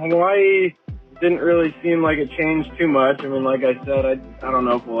 Hawaii didn't really seem like it changed too much. I mean, like I said, I don't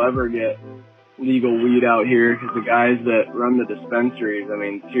know if we'll ever get legal weed out here because the guys that run the dispensaries, I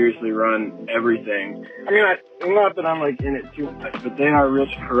mean, seriously run everything. I mean, not that I'm like in it too much, but they are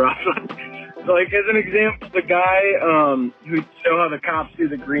really corrupt. So, like, as an example, the guy who, you know how the cops do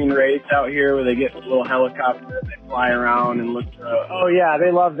the green race out here where they get a little helicopter and they fly around and look for Oh, yeah,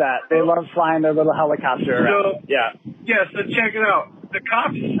 they love that. They love flying their little helicopter around. Yeah, so check it out. The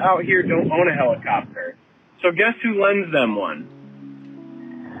cops out here don't own a helicopter. So guess who lends them one?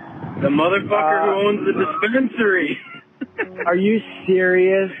 The motherfucker who owns the dispensary. Are you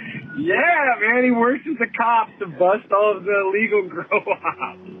serious? Yeah, man, he works with the cops to bust all of the illegal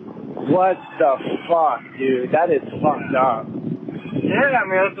grow-ops. What the fuck, dude? That is fucked up. Yeah,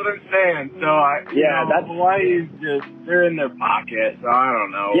 man, that's what I'm saying. So, that's Hawaii's they're in their pocket, so I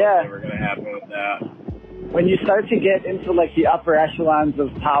don't know what's ever going to happen with that. When you start to get into, like, the upper echelons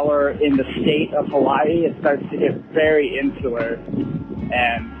of power in the state of Hawaii, it starts to get very insular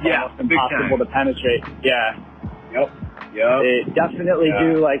and almost impossible to penetrate. Yeah. Yep. They definitely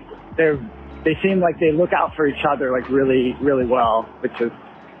do, like, they seem like they look out for each other, like, really, really well, which has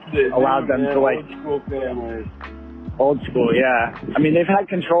allowed them to, like... Old school families. Old school, yeah. I mean, they've had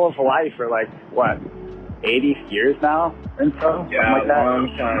control of Hawaii for, like, what, 80 years now? And so? Yeah, like that? long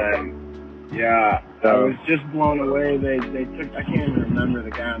time. Yeah, I was just blown away. They took, I can't even remember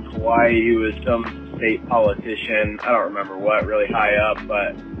the guy in Hawaii. He was some state politician. I don't remember what, really high up,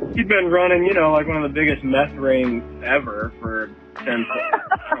 but he'd been running, you know, like one of the biggest meth rings ever for 10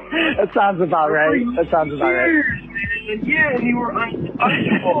 That sounds about right. That sounds about right. And yeah, and you were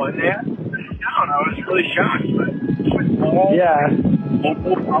untouchable, and that, I was really shocked, but it was all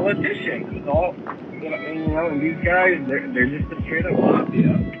local politicians. It was all, you know, and these guys, they're just a straight up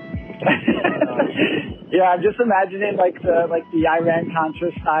mafia. Yeah, I'm just imagining like the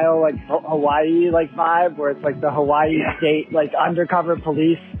Iran-Contra style, like Hawaii like vibe, where it's like the Hawaii state like undercover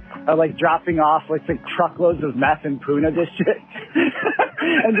police are like dropping off like truckloads of meth in Puna district,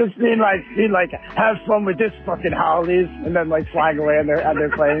 and just being like, have fun with this fucking howlies, and then like flying away on their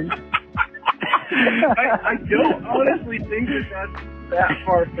planes. I don't honestly think that's that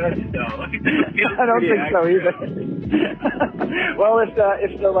far-fetched though. I don't think so either. Well, if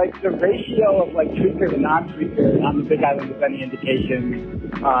the ratio of like tweaker to non-tweaker on the Big Island is any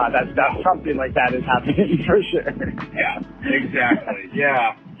indication, that something like that is happening for sure. Yeah, exactly.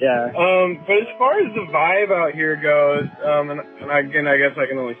 Yeah. Yeah. But as far as the vibe out here goes, and again, I guess I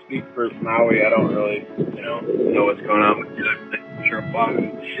can only speak for Maui. I don't really, know what's going on with the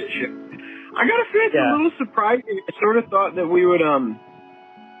shit. I gotta say it's a little surprising. I sort of thought that we would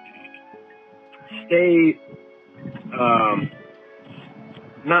stay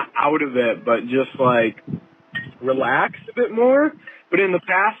not out of it, but just like relax a bit more. But in the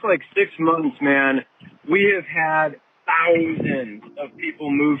past like 6 months, man, we have had thousands of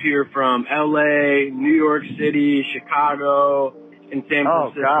people move here from LA, New York City, Chicago, and San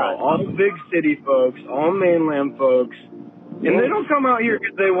Francisco. All the big city folks, all mainland folks. And they don't come out here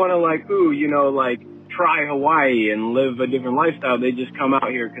because they want to like, try Hawaii and live a different lifestyle. They just come out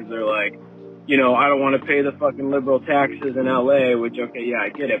here because they're like, I don't want to pay the fucking liberal taxes in LA, which, okay, yeah, I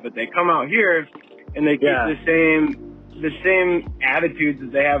get it. But they come out here and they keep the same attitudes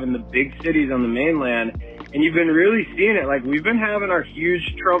that they have in the big cities on the mainland. And you've been really seeing it. Like, we've been having our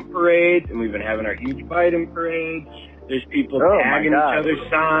huge Trump parades and we've been having our huge Biden parades. There's people tagging each other's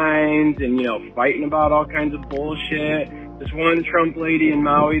signs and, fighting about all kinds of bullshit. This one Trump lady in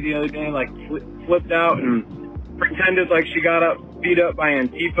Maui the other day, like, flipped out and pretended like she got beat up by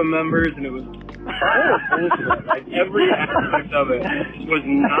Antifa members, and it was bullshit. Like, every aspect of it was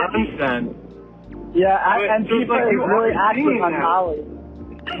nonsense. Yeah, Antifa is really active on Maui.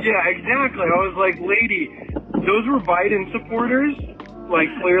 Yeah, exactly. I was like, lady, those were Biden supporters. Like,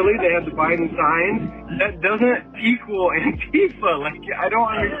 clearly they had the Biden signs. That doesn't equal Antifa. Like, I don't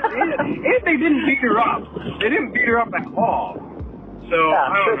understand. And they didn't beat her up. They didn't beat her up at all. So,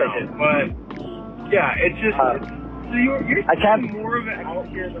 I don't know. But, yeah, it's just... so you're seeing more of it out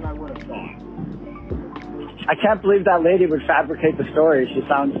here than I would have thought. I can't believe that lady would fabricate the story. She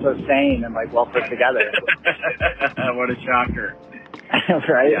sounds so sane and, like, well put together. What a shocker.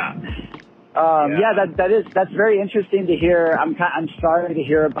 Right? Yeah. That's very interesting to hear. I'm sorry to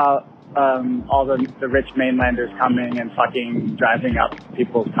hear about all the rich mainlanders coming and fucking driving up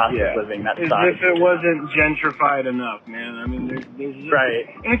people's cost of living. That sucks. As if it wasn't gentrified enough, man. I mean, there's just, right.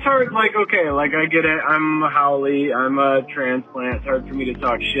 And it's hard. Like, okay, like I get it. I'm a haole. I'm a transplant. It's hard for me to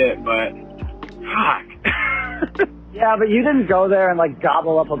talk shit, but fuck. Yeah, but you didn't go there and like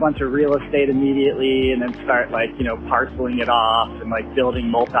gobble up a bunch of real estate immediately and then start like parceling it off and like building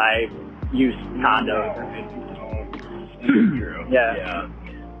multi-use condos. True.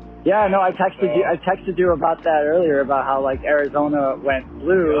 Yeah, no, I texted you about that earlier about how like Arizona went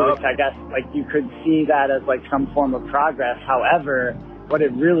blue, which I guess like you could see that as like some form of progress. However, what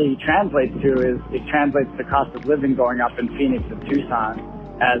it really translates to is it translates to cost of living going up in Phoenix and Tucson.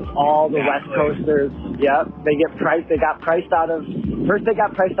 As all the West Coasters, they got priced out of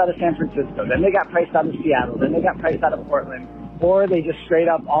San Francisco, then they got priced out of Seattle, then they got priced out of Portland, or they just straight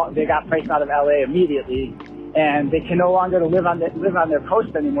up they got priced out of LA immediately, and they can no longer live on their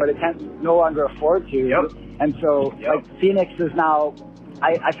coast anymore. They can't no longer afford to, and so like Phoenix is now,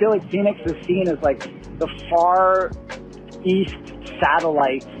 I feel like Phoenix is seen as like the far east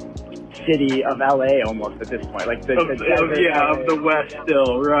satellite city of LA almost at this point, like of the West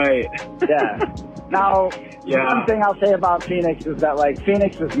still, right? Yeah. Now, one thing I'll say about Phoenix is that like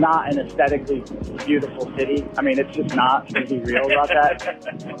Phoenix is not an aesthetically beautiful city. I mean, it's just not. To be real about that.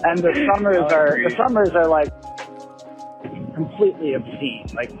 And the summers are like completely obscene.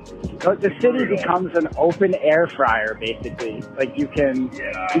 Like the city becomes an open air fryer basically. Like you can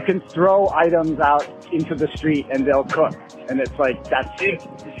throw items out into the street and they'll cook. And it's like, that's... Do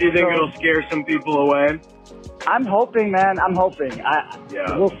you think it'll scare some people away? I'm hoping, man. I'm hoping.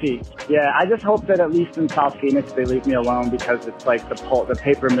 We'll see. Yeah, I just hope that at least in South Phoenix they leave me alone because it's like the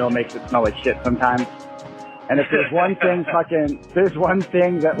paper mill makes it smell like shit sometimes. And if there's one thing there's one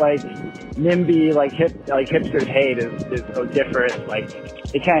thing that like NIMBY, like hipsters hate is odoriferous. Like,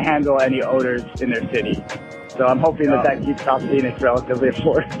 they can't handle any odors in their city. So I'm hoping that keeps South Phoenix relatively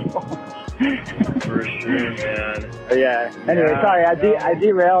affordable. For sure, man. Yeah. Anyway, sorry, I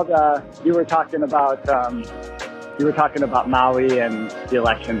derailed. You were talking about Maui and the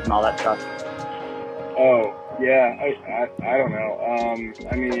elections and all that stuff. Oh, yeah. I don't know.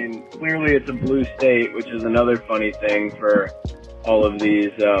 I mean, clearly it's a blue state, which is another funny thing for all of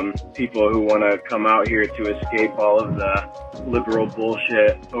these people who want to come out here to escape all of the liberal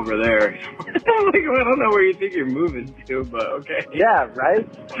bullshit over there. I'm like, well, I don't know where you think you're moving to, but okay. Yeah, right?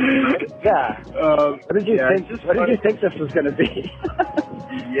 Yeah. What did you think this was going to be?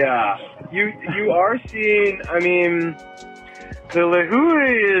 Yeah. You are seeing, I mean, the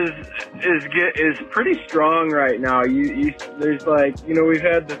Lehui is pretty strong right now. There's like, we've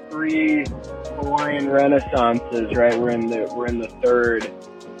had the 3 Hawaiian Renaissances, right? We're in the 3rd,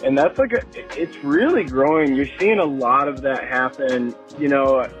 and that's like it's really growing. You're seeing a lot of that happen.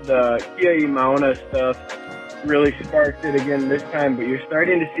 The Kiai Mauna stuff really sparked it again this time, but you're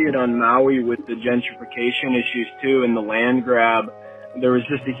starting to see it on Maui with the gentrification issues too, and the land grab there was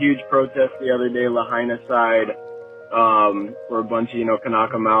just a huge protest the other day, Lahaina side, where a bunch of,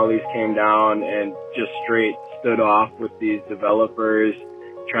 Kanaka Maoris came down and just straight stood off with these developers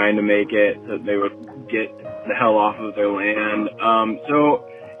trying to make it so they would get the hell off of their land. So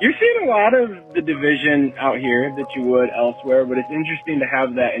you're seeing a lot of the division out here that you would elsewhere, but it's interesting to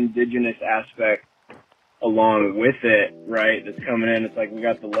have that indigenous aspect along with it, right? That's coming in. It's like we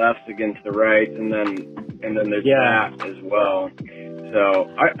got the lefts against the rights, and then there's that as well. So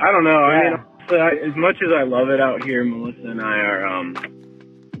I don't know. I mean, as much as I love it out here, Melissa and I are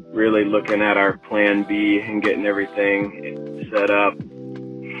really looking at our plan B and getting everything set up.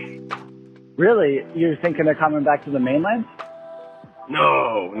 Really? You're thinking of coming back to the mainland?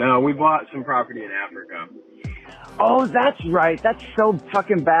 No, we bought some property in Africa. Oh, that's right. That's so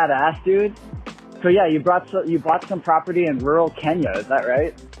fucking badass, dude. So yeah, you bought some property in rural Kenya, is that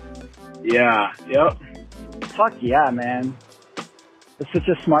right? Yeah, yep. Fuck yeah, man. It's such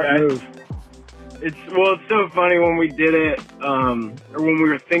a smart move. It's so funny when we did it, or when we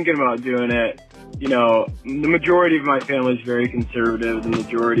were thinking about doing it, the majority of my family is very conservative. The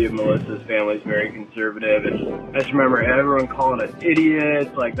majority of Melissa's family is very conservative. And I just remember everyone calling us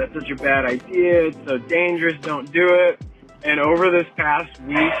idiots, like, that's such a bad idea, it's so dangerous, don't do it. And over this past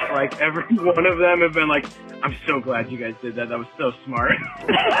week, like, every one of them have been like, I'm so glad you guys did that. That was so smart.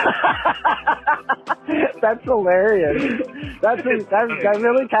 That's hilarious. That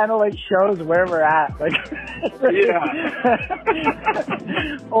really kind of like shows where we're at. Like, yeah.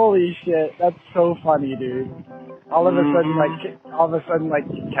 Holy shit, that's so funny, dude. All of a sudden, like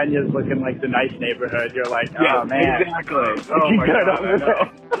Kenya's looking like the nice neighborhood. You're like, oh man, exactly. Oh my God.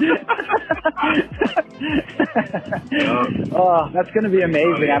 Oh, that's gonna be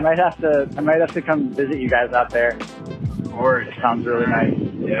amazing. I might have to come visit you guys out there. Of course. It sounds really nice.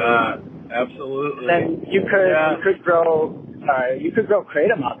 Yeah, absolutely. Then you could grow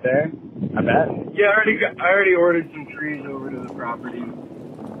kratom out there, I bet. Yeah, I already ordered some trees over to the property.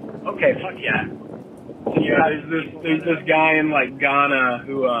 Okay, fuck yeah. Yeah, there's this guy in like Ghana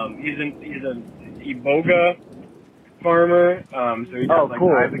who he's an Iboga farmer, so he does like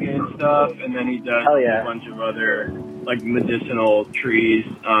ibogaine stuff, and then he does a bunch of other like medicinal trees,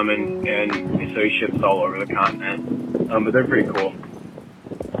 and so he ships all over the continent. But they're pretty cool.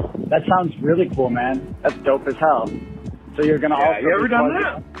 That sounds really cool, man. That's dope as hell. So you're gonna also. You ever done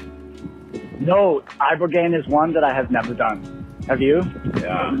that? No, ibogaine is one that I have never done. Have you?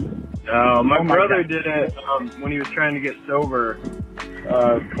 Yeah. My brother did it when he was trying to get sober.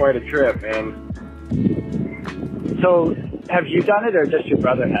 Quite a trip, man. So, have you done it or just your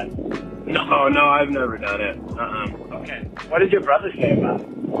brother has? No, I've never done it. Okay. What did your brother say about it?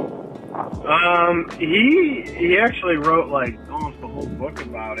 He actually wrote like almost the whole book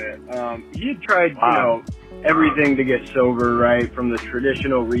about it. He had tried, everything to get sober, right? From the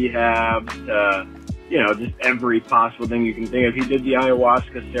traditional rehabs to just every possible thing you can think of. He did the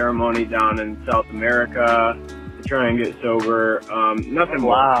ayahuasca ceremony down in South America to try and get sober. Nothing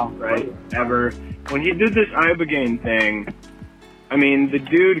worked, right? Ever. When he did this ibogaine thing, I mean, the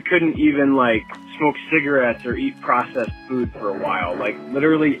dude couldn't even, like, smoke cigarettes or eat processed food for a while. Like,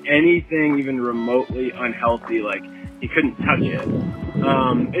 literally anything even remotely unhealthy, like, he couldn't touch it.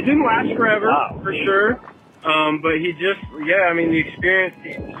 It didn't last forever, for sure. But he just, the experience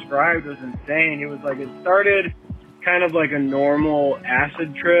he described was insane. He was like, it started kind of like a normal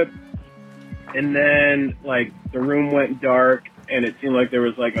acid trip, and then, like, the room went dark, and it seemed like there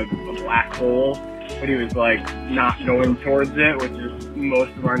was, like, a black hole, but he was, like, not going towards it, which is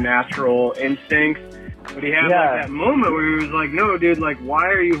most of our natural instincts. But he had, like, that moment where he was like, no, dude, like, why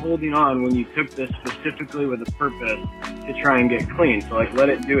are you holding on when you took this specifically with a purpose to try and get clean? So, like, let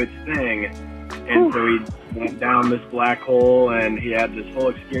it do its thing. And so he went down this black hole, and he had this whole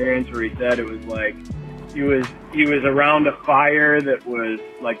experience where he said it was like he was around a fire that was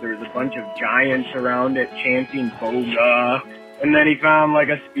like there was a bunch of giants around it chanting Boga, and then he found like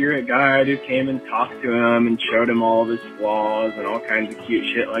a spirit guide who came and talked to him and showed him all of his flaws and all kinds of cute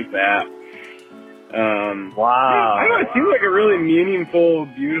shit like that. Wow. I don't know, it seemed like a really meaningful,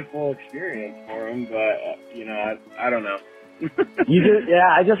 beautiful experience for him, but I don't know. You did,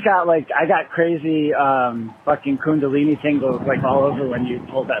 yeah. I got crazy fucking Kundalini tingles like all over when you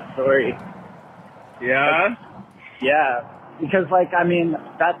told that story. Yeah? Yeah, because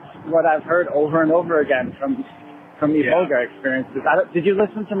that's what I've heard over and over again from Iboga experiences. Did you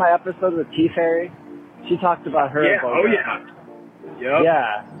listen to my episode with T Fairy? She talked about her Iboga. Oh yeah. Yep.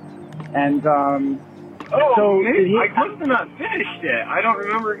 Yeah. And so maybe I must have not finished it. I don't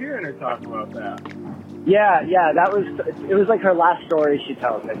remember hearing her talk about that. Yeah, it was like her last story she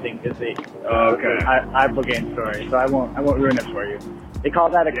tells, I think, is the Ibogaine story. So I won't ruin it for you. They call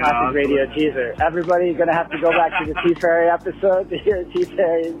that a classic radio teaser. Everybody gonna have to go back to the Tea Fairy episode to hear Tea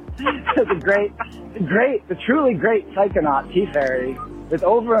Fairy, the truly great psychonaut Tea Fairy, with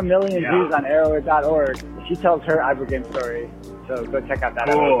over 1 million views on Arrowhead.org. She tells her Ibogaine story. So go check out that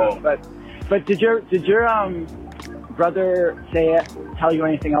episode. But did your brother tell you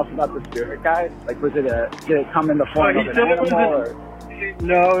anything else about the spirit guide? Like, did it come in the form of an animal?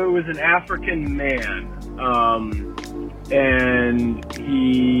 No, it was an African man. And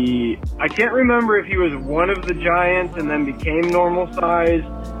I can't remember if he was one of the giants and then became normal sized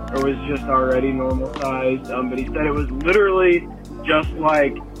or was just already normal sized. But he said it was literally just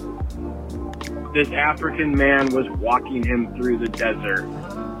like this African man was walking him through the desert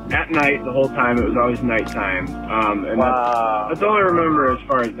at night the whole time. It was always nighttime. And that's all I remember as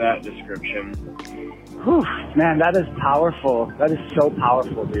far as that description. Whew, man, that is powerful. That is so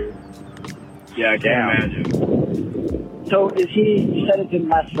powerful, dude. Yeah, I can't imagine. So you said it didn't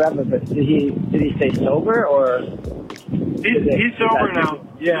last forever, but did he stay sober or? He's sober now.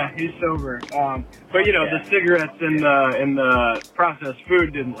 Yeah, he's sober. But the cigarettes and the processed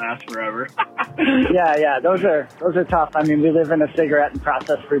food didn't last forever. yeah, those are tough. I mean, we live in a cigarette and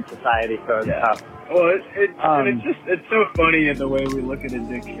processed food society, so it's tough. Well, it's so funny in the way we look at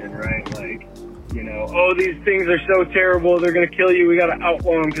addiction, right? Like, these things are so terrible, they're gonna kill you, we gotta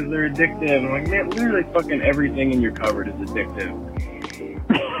outlaw them because they're addictive. I'm like, man, literally fucking everything in your cupboard is addictive.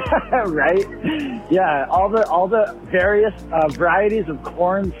 Right? Yeah, all the various varieties of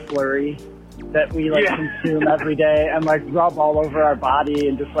corn slurry that we consume every day and rub all over our body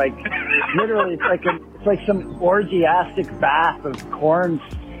and just literally it's like some orgiastic bath of corn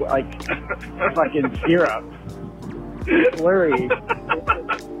fucking syrup slurry.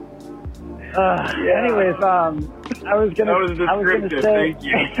 Anyways, I was gonna say, thank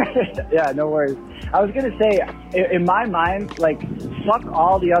you. Yeah, no worries. I was gonna say, in my mind, fuck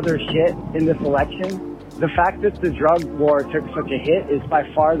all the other shit in this election. The fact that the drug war took such a hit is by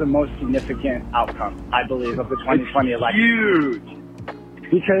far the most significant outcome, I believe, of the 2020 election. Huge.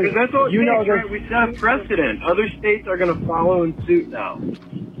 Because that's what right? We set a precedent. Other states are gonna follow in suit now.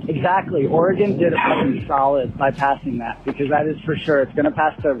 Exactly. Oregon did a fucking solid by passing that, because that is for sure. It's going to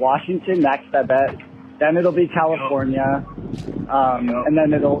pass to Washington next, I bet. Then it'll be California. And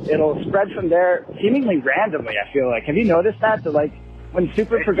then it'll spread from there seemingly randomly, I feel like. Have you noticed that? When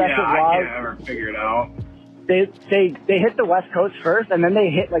super progressive laws... I can't ever figure it out. They hit the West Coast first, and then they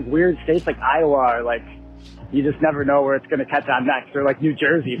hit weird states like Iowa, or you just never know where it's going to catch on next, or New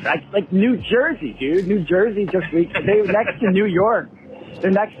Jersey. New Jersey, dude. New Jersey just reached... They were next to New York. They're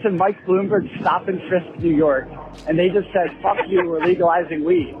next to Mike Bloomberg's Stop and Frisk, New York. And they just said, fuck you, we're legalizing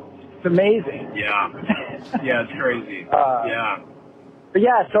weed. It's amazing. Yeah. Yeah, it's crazy. Yeah. But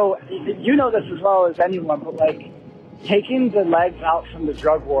yeah, so you know this as well as anyone, but taking the legs out from the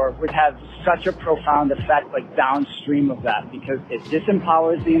drug war would have such a profound effect downstream of that, because it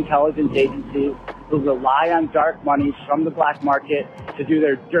disempowers the intelligence agencies who rely on dark money from the black market to do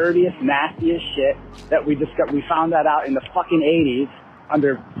their dirtiest, nastiest shit that we found that out in the fucking 80s.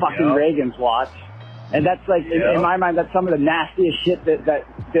 Under fucking Reagan's watch. And that's in my mind, that's some of the nastiest shit that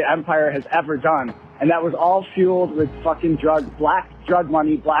the empire has ever done. And that was all fueled with fucking black drug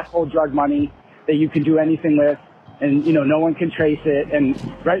money, black hole drug money that you can do anything with. And, no one can trace it. And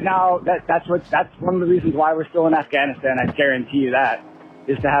right now, that's one of the reasons why we're still in Afghanistan. I guarantee you that,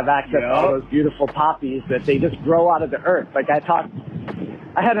 is to have access to all those beautiful poppies that they just grow out of the earth.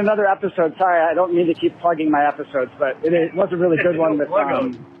 I had another episode. Sorry, I don't mean to keep plugging my episodes, but it was a really good one with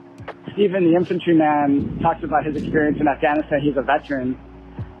Stephen, the infantryman, talks about his experience in Afghanistan. He's a veteran,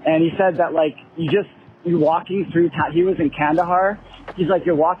 and he said that you're walking through town. He was in Kandahar. He's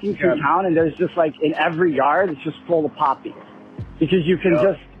you're walking through town, and there's just in every yard, it's just full of poppies, because you can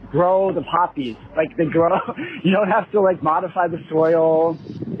just grow the poppies. They grow. You don't have to modify the soil.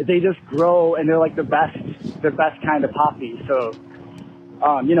 They just grow, and they're the best kind of poppy. So.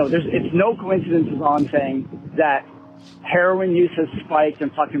 It's no coincidence, is all I'm saying, that heroin use has spiked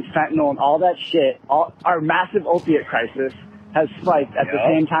and fucking fentanyl and all that shit. Our massive opiate crisis has spiked at the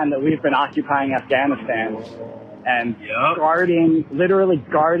same time that we've been occupying Afghanistan and literally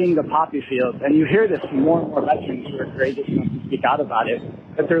guarding the poppy fields. And you hear this from more and more veterans who are courageous enough to speak out about it,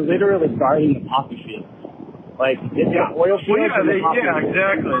 that they're literally guarding the poppy fields. It's oil fields.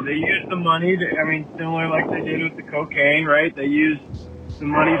 Exactly. They use the money similar like they did with the cocaine, right? They use the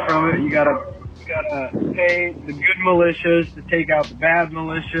money from it. You gotta pay the good militias to take out the bad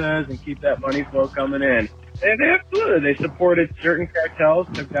militias and keep that money flow coming in. And absolutely, they supported certain cartels,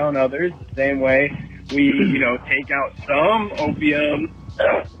 took down others, the same way we, you know, take out some opium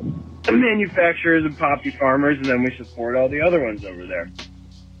manufacturers and poppy farmers, and then we support all the other ones over there.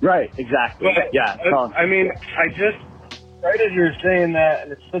 Right, exactly. But, yeah. I mean, right as you're saying that,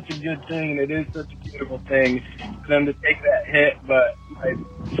 and it's such a good thing, and it is such a beautiful thing for them to take that hit, but my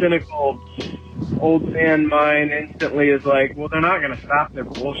cynical old fan mind instantly is like, well, they're not going to stop their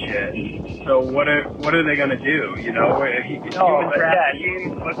bullshit. So what are they going to do? You know, human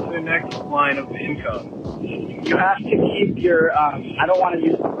trafficking, what's the next line of income? You have to keep your, I don't want to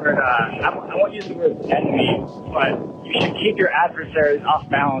use the word, I won't use the word enemy, but you should keep your adversaries off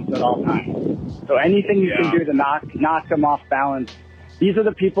balance at all times. So anything you can do to knock them off balance. These are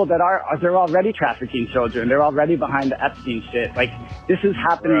the people that they're already trafficking children. They're already behind the Epstein shit. Like, this is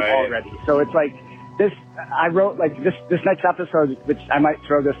happening already. So it's like, I wrote, like, this next episode, which I might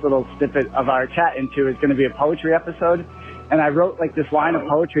throw this little snippet of our chat into, is going to be a poetry episode. And I wrote, like, this line of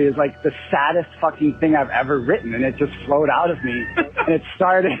poetry is, like, the saddest fucking thing I've ever written. And it just flowed out of me. And it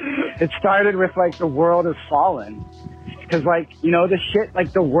started with, like, the world has fallen. Because, like, you know, the shit,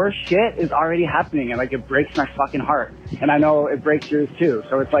 like, the worst shit is already happening. And, like, it breaks my fucking heart. And I know it breaks yours, too.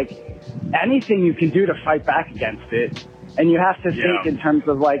 So it's, like, anything you can do to fight back against it. And you have to think in terms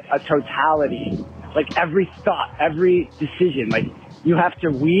of, like, a totality. Like, every thought, every decision. Like, you have to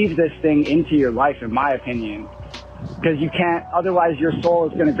weave this thing into your life, in my opinion. Because you can't, otherwise your soul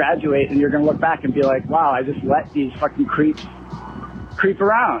is going to graduate and you're going to look back and be like, wow, I just let these fucking creeps creep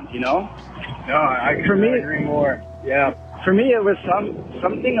around, you know? No, I agree more. Yeah. For me, it was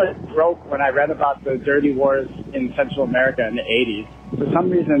something that broke when I read about the dirty wars in Central America in the 80s. For some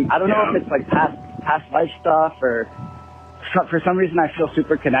reason, I don't know if it's like past life stuff or for some reason I feel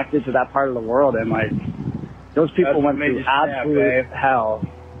super connected to that part of the world, and like those people went through absolute hell.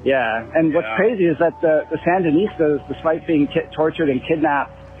 Yeah, and what's crazy is that the Sandinistas, despite being tortured and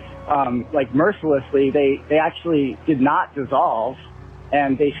kidnapped like mercilessly, they actually did not dissolve,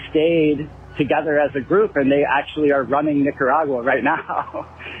 and they stayed together as a group, and they actually are running Nicaragua right now.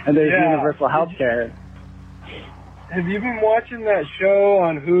 And there's universal health care. Have you been watching that show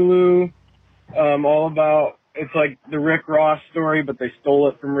on Hulu all about, it's like the Rick Ross story, but they stole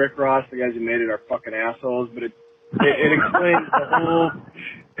it from Rick Ross. The guys who made it are fucking assholes, but it explains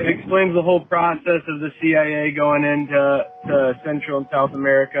it explains the whole process of the CIA going into Central and South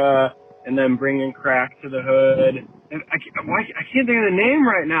America and then bringing crack to the hood. And I can't think of the name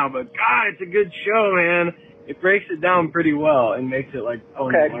right now, but God, it's a good show, man. It breaks it down pretty well and makes it like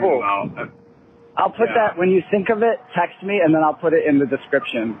fun to learn about. I'll put that, when you think of it, text me, and then I'll put it in the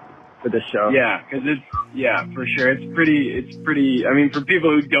description for this show. Yeah, because for sure. It's pretty, I mean, for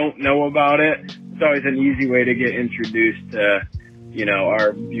people who don't know about it, it's always an easy way to get introduced to, you know,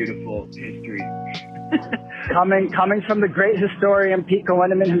 our beautiful history. coming from the great historian Pete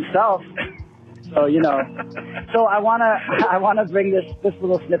Koeneman himself. So, you know, I wanna bring this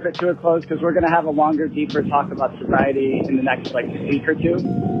little snippet to a close, because we're gonna have a longer, deeper talk about sobriety in the next week or two.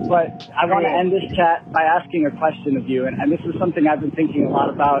 But I want to end this chat by asking a question of you, and this is something I've been thinking a lot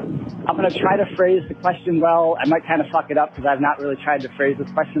about. I'm gonna try to phrase the question well. I might kind of fuck it up because I've not really tried to phrase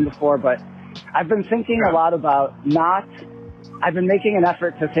this question before, but I've been thinking a lot about I've been making an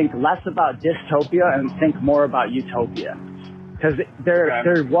effort to think less about dystopia and think more about utopia. Because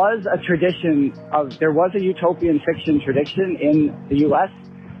there was a utopian fiction tradition in the U.S.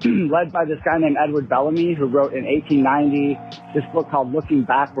 led by this guy named Edward Bellamy, who wrote in 1890 this book called Looking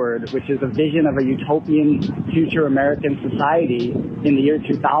Backward, which is a vision of a utopian future American society in the year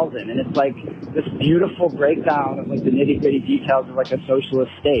 2000. And it's like this beautiful breakdown of like the nitty-gritty details of like a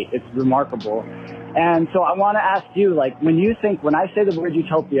socialist state. It's remarkable. And so I want to ask you, like, when I say the word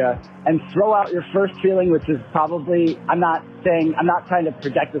utopia, and throw out your first feeling, which is probably, I'm not trying to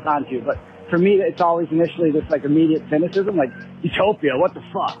project this onto you, but for me, it's always initially this like immediate cynicism, like utopia, what the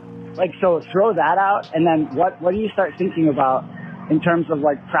fuck? Like, so throw that out, and then what do you start thinking about in terms of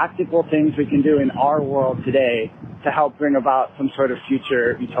like practical things we can do in our world today to help bring about some sort of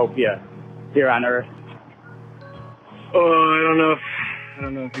future utopia here on Earth? Oh, I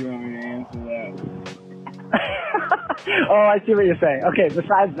don't know if you want me to answer that. Oh, I see what you're saying. Okay,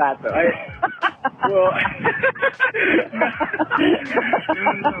 besides that, though.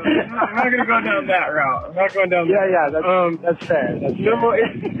 I'm not going to go down that route. I'm not going down that route. That's fair. No,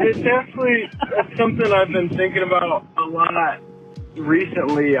 it's definitely something I've been thinking about a lot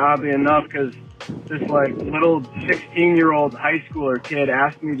recently, oddly enough, because this like little 16-year-old high schooler kid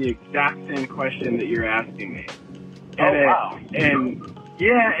asked me the exact same question that you're asking me.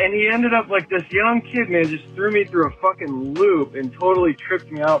 And he ended up like this young kid, man, just threw me through a fucking loop and totally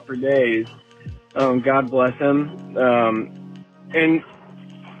tripped me out for days. God bless him. And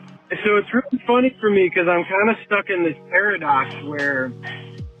So it's really funny for me because I'm kind of stuck in this paradox where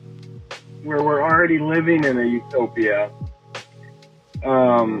we're already living in a utopia.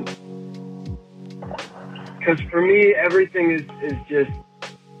 Because for me, everything is just,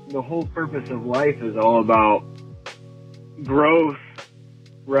 the whole purpose of life is all about growth,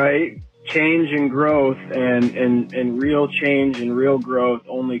 right? Change and growth, and real change and real growth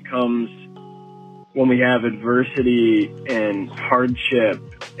only comes when we have adversity and hardship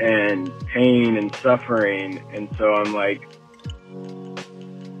and pain and suffering. And so I'm like,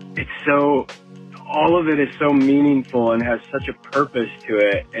 all of it is so meaningful and has such a purpose to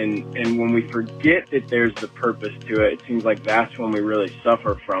it. And when we forget that there's the purpose to it, it seems like that's when we really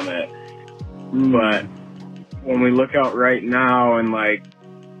suffer from it. But when we look out right now and like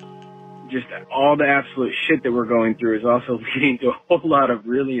just all the absolute shit that we're going through is also leading to a whole lot of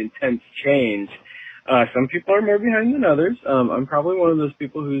really intense change. Some people are more behind than others. I'm probably one of those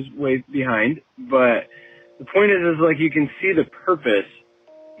people who's way behind, but the point is like you can see the purpose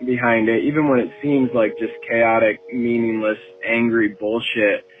behind it, even when it seems like just chaotic, meaningless, angry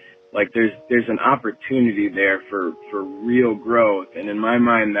bullshit. Like there's an opportunity there for real growth, and in my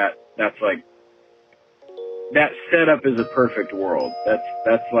mind, that's like that setup is a perfect world.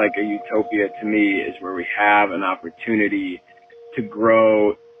 That's like a utopia to me, is where we have an opportunity to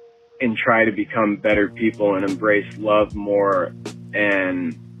grow and try to become better people and embrace love more.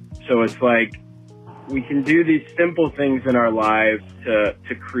 And so it's like we can do these simple things in our lives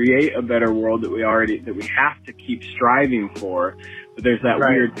to create a better world that we have to keep striving for. But there's that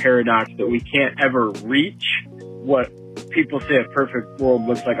weird paradox that we can't ever reach what people say a perfect world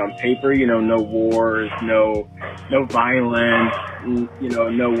looks like on paper. You know, no wars, no violence, you know,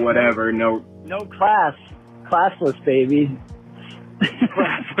 no whatever, no classless, baby.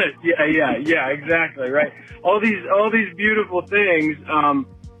 Classless, yeah, exactly, right. All these beautiful things,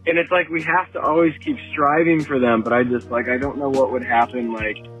 and it's like we have to always keep striving for them, but I don't know what would happen,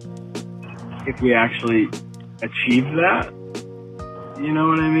 like, if we actually achieve that. You know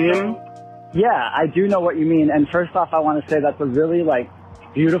what I mean? Yeah, I do know what you mean. And first off, I want to say that's a really, like,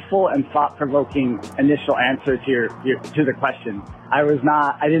 beautiful and thought-provoking initial answer to the question. I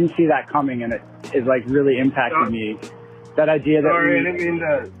didn't see that coming, and it is, like, really impacted me. That idea that I didn't mean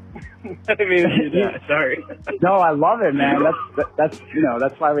to do that. Sorry. No, I love it, man. That's you know,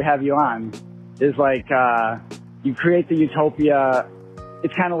 that's why we have you on. Is like you create the utopia.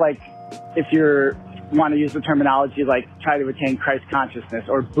 It's kind of like if you want to use the terminology like try to attain Christ consciousness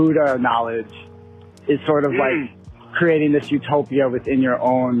or Buddha knowledge, is sort of like creating this utopia within your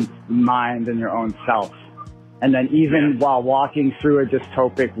own mind and your own self. And then even while walking through a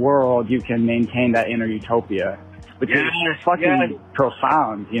dystopic world, you can maintain that inner utopia. Which is fucking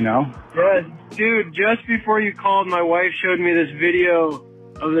profound, you know? Yes, dude, just before you called, my wife showed me this video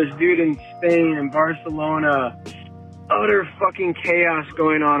of this dude in Spain, in Barcelona. Utter fucking chaos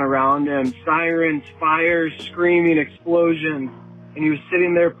going on around him. Sirens, fires, screaming, explosions. And he was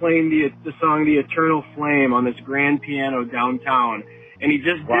sitting there playing the song The Eternal Flame on this grand piano downtown. And he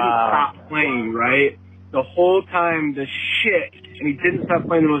just didn't stop playing, right? The whole time, the shit. And he didn't stop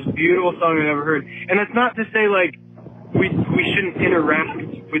playing the most beautiful song I've ever heard. And that's not to say, like, we shouldn't interact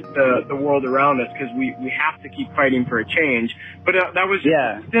with the world around us, because we have to keep fighting for a change. But that was just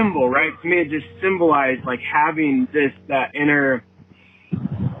a symbol, right? To me, it just symbolized like having that inner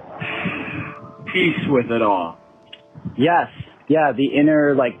peace with it all. Yes, yeah, the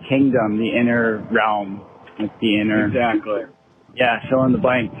inner like kingdom, the inner realm, like the inner. Exactly. Yeah, fill in the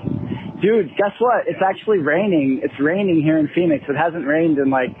blank. Dude, guess what? It's actually raining. It's raining here in Phoenix. It hasn't rained in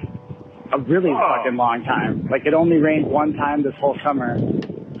like a really fucking long time. Like it only rained one time this whole summer.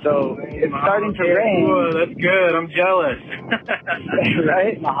 So it's starting to rain. Cool. That's good. I'm jealous.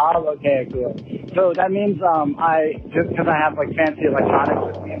 Right? Mahalo, okay, cool. So that means just because I have like fancy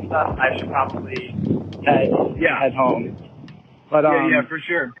electronics with me and stuff, I should probably head home. But yeah, for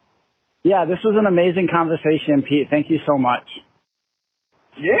sure. Yeah, this was an amazing conversation, Pete. Thank you so much.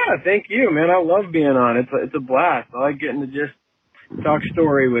 Yeah, thank you, man. I love being on. It's a blast. I like getting to just talk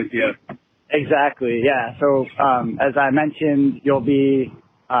story with you. Exactly, yeah. So as I mentioned, you'll be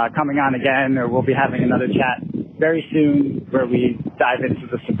coming on again, or we'll be having another chat very soon where we dive into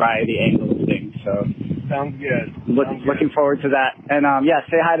the sobriety angle of things. So sounds good. Looking forward to that. And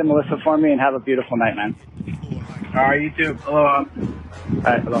say hi to Melissa for me and have a beautiful night, man. All right, you too. Aloha. All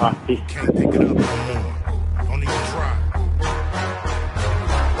right, aloha. Peace. Can't pick it up no more. Don't even try.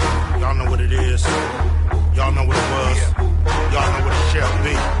 Y'all know what it is. Y'all know what it was. Y'all know what it shall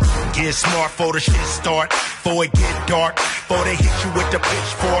be. Get smart for the shit start, before it get dark, before they hit you with the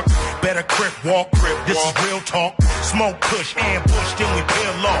pitchfork. Better crip walk, this is real talk. Smoke, push, ambush, then we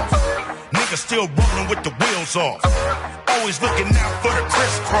peel off. Niggas still rolling with the wheels off. Always looking out for the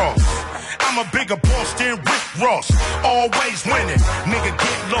crisscross. I'm a bigger boss than Rick Ross. Always winning, nigga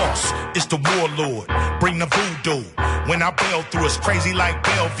get lost. It's the warlord, bring the voodoo. When I bail through, it's crazy like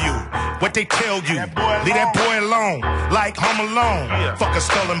Bellevue. What they tell you, leave that boy alone, like Home Alone. Fuck a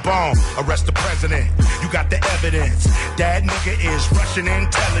skull and bone, arrest the president. You got the evidence, that nigga is Russian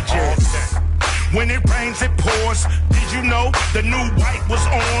intelligence. When it rains, it pours. Did you know the new white was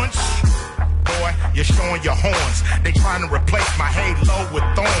orange? Boy, you're showing your horns. They trying to replace my halo with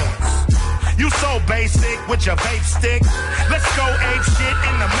thorns. You so basic with your vape stick. Let's go ape shit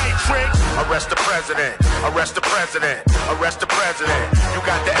in the Matrix. Arrest the president. Arrest the president. Arrest the president. You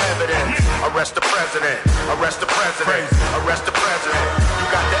got the evidence. Arrest the president. Arrest the president. Arrest the president. You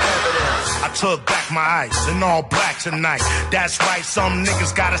got the evidence. I took back my ice in all black tonight. That's right, some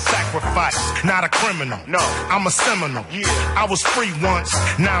niggas gotta sacrifice. Not a criminal. No, I'm a Seminole. Yeah. I was free once,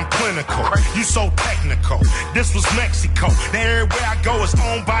 now I'm clinical. You so technical. This was Mexico. Now everywhere I go is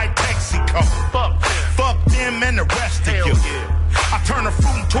owned by Texaco. Fuck them and the rest of you. Yeah. I turn a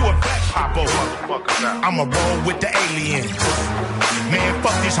fruit into a vegetable. I'ma roll with the aliens. Man,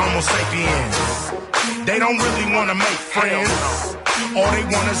 fuck these homo sapiens. They don't really wanna make friends. All they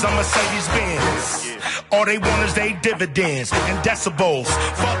want is a Mercedes-Benz. All they want is they dividends and decibels.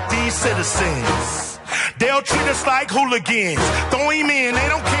 Fuck these citizens. They'll treat us like hooligans. Throw him in, they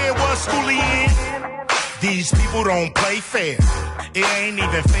don't care what school he in. These people don't play fair. It ain't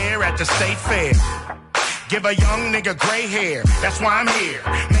even fair at the state fair. Give a young nigga gray hair. That's why I'm here.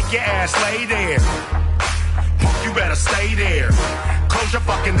 Make your ass lay there. Punk, you better stay there. Close your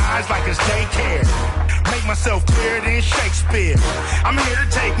fucking eyes like it's daycare. Make myself clearer than Shakespeare. I'm here to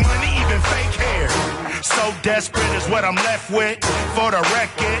take money, even fake hair. So desperate is what I'm left with. For the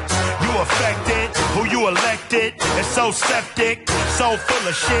record, you affected. Who you elected is so septic, so full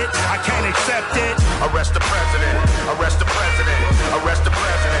of shit, I can't accept it. Arrest the president. Arrest the president. Arrest the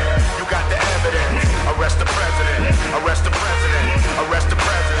president. You got the evidence. Arrest the president. Arrest the president. Arrest the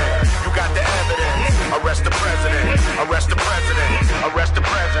president. You got the evidence. Arrest the president. Arrest the president. Arrest the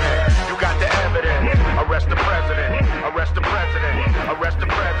president. You got the evidence. Arrest the president. Arrest the president. Arrest the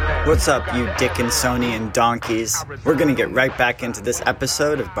president. What's up, you Dickinsonian donkeys? We're gonna get right back into this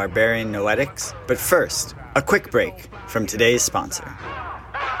episode of Barbarian Noetics, but first, a quick break from today's sponsor.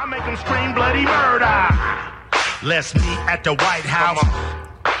 I make them scream bloody murder. Let's meet at the White House.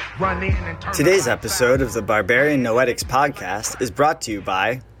 Run in and turn. Today's episode of the Barbarian Noetics podcast is brought to you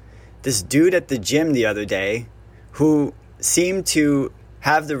by this dude at the gym the other day who seemed to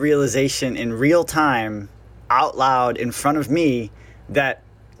have the realization in real time, out loud, in front of me, that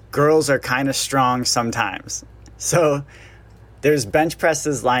girls are kind of strong sometimes. So there's bench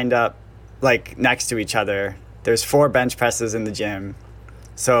presses lined up like next to each other. There's 4 bench presses in the gym.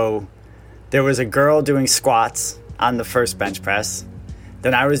 So there was a girl doing squats on the first bench press.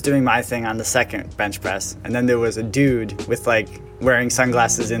 Then I was doing my thing on the second bench press. And then there was a dude with like wearing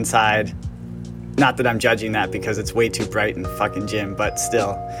sunglasses inside. Not that I'm judging that because it's way too bright in the fucking gym, but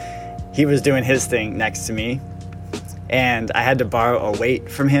still. He was doing his thing next to me. And I had to borrow a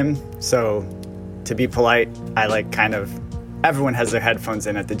weight from him. So to be polite, I like kind of... Everyone has their headphones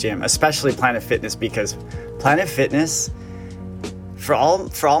in at the gym, especially Planet Fitness, because Planet Fitness, for all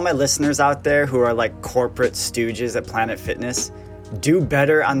my listeners out there who are like corporate stooges at Planet Fitness, do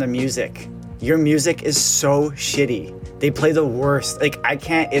better on the music. Your music is so shitty. They play the worst. Like, I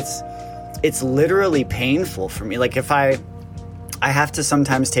can't... It's literally painful for me. Like, if I have to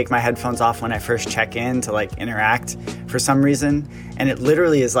sometimes take my headphones off when I first check in to like interact for some reason, and it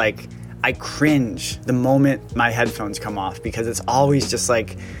literally is like I cringe the moment my headphones come off because it's always just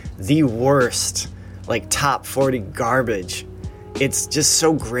like the worst, like top 40 garbage. It's just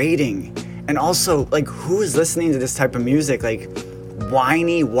so grating. And also, like, who is listening to this type of music? Like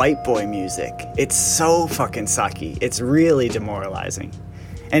whiny white boy music. It's so fucking sucky. It's really demoralizing.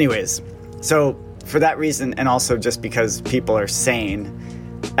 Anyways, so for that reason, and also just because people are sane,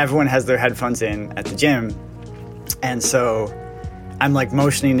 everyone has their headphones in at the gym. And so I'm like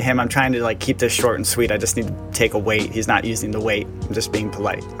motioning to him. I'm trying to like keep this short and sweet. I just need to take a weight. He's not using the weight. I'm just being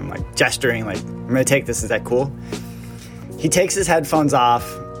polite. I'm like gesturing like, I'm going to take this. Is that cool? He takes his headphones off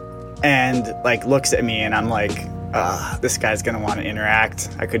and like looks at me, and I'm like, this guy's going to want to interact.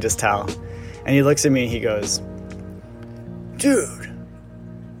 I could just tell. And he looks at me and he goes, Dude,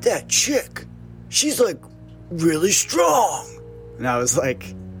 that chick, she's like really strong. and I was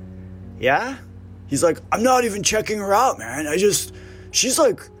like, yeah? He's like, I'm not even checking her out, man. She's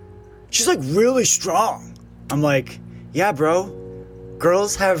like she's like really strong. I'm like, yeah, bro.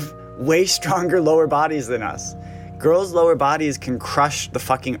 Girls have way stronger lower bodies than us. Girls' lower bodies can crush the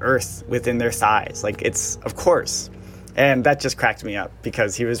fucking earth within their thighs. Like, it's, of course. And that just cracked me up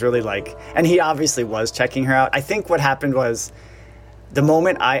because he was really like, and he obviously was checking her out. I think what happened was the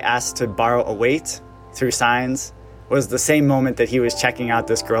moment I asked to borrow a weight through signs was the same moment that he was checking out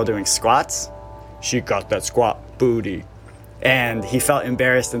this girl doing squats. She got that squat booty. And he felt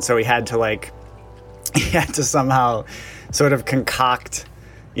embarrassed, and so he had to somehow sort of concoct,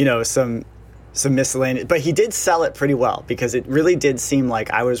 you know, some miscellaneous, but he did sell it pretty well because it really did seem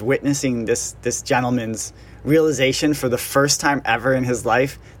like I was witnessing this gentleman's realization for the first time ever in his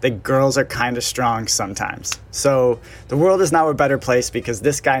life that girls are kind of strong sometimes. So the world is now a better place because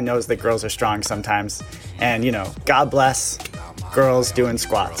this guy knows that girls are strong sometimes. And, you know, God bless girls doing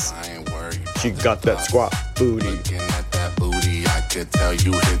squats. She got that squat booty. Looking at that booty, I could tell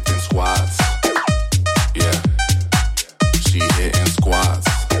you hit them squats. Yeah, she hitting squats.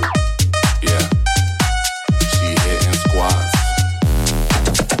 Yeah, she hitting squats.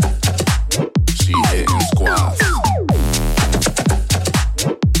 She hitting squats.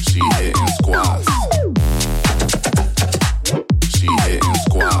 She hitting squats. She hitting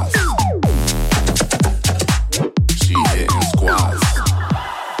squats. She hitting squats.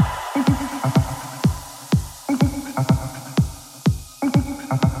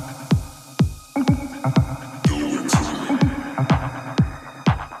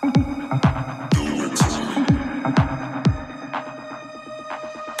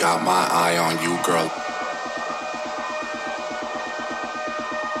 Got my eye on you, girl.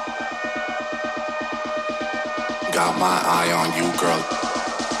 Got my eye on you, girl.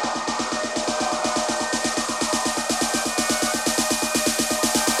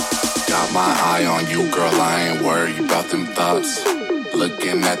 Got my eye on you, girl. I ain't worried about them thoughts.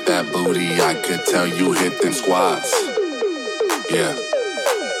 Looking at that booty, I could tell you hit them squats. Yeah,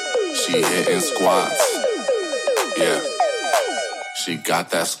 she hitting squats. Yeah. She got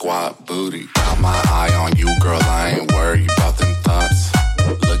that squat booty. Got my eye on you, girl. I ain't worried about them thoughts.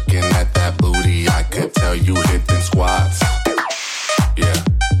 Looking at that booty, I could tell you hit them squats. Yeah,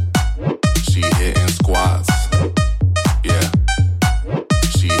 she hitting squats. Yeah,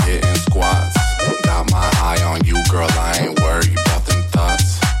 she hitting squats. Got my eye on you, girl. I ain't worried about them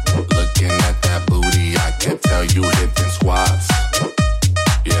thoughts. Looking at that booty, I could tell you hit them squats.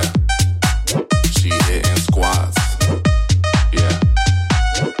 Yeah, she hitting squats. Yeah.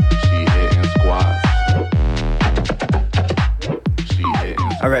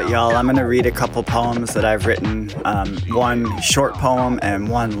 All right, y'all, I'm going to read a couple poems that I've written, one short poem and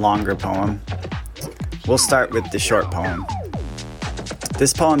one longer poem. We'll start with the short poem.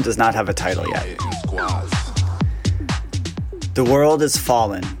 This poem does not have a title yet. The world is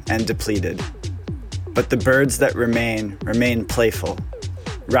fallen and depleted, but the birds that remain playful,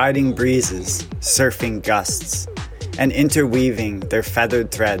 riding breezes, surfing gusts, and interweaving their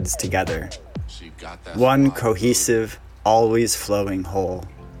feathered threads together. One cohesive, always flowing whole.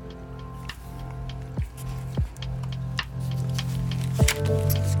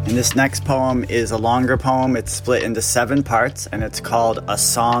 And this next poem is a longer poem. It's split into 7 parts, and it's called A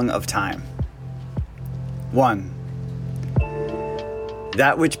Song of Time. 1.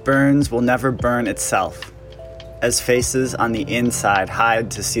 That which burns will never burn itself, as faces on the inside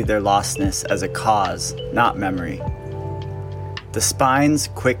hide to see their lostness as a cause, not memory. The spine's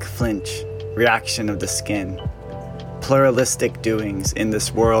quick flinch, reaction of the skin, pluralistic doings in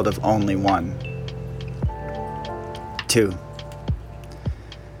this world of only one. 2.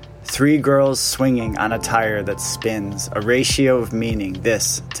 3 girls swinging on a tire that spins, a ratio of meaning,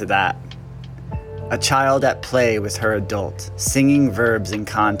 this to that. A child at play with her adult, singing verbs in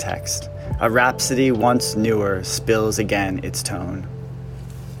context. A rhapsody once newer spills again its tone.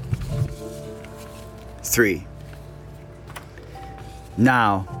 3.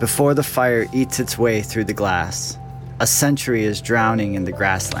 Now, before the fire eats its way through the glass, a century is drowning in the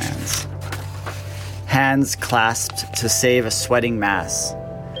grasslands. Hands clasped to save a sweating mass,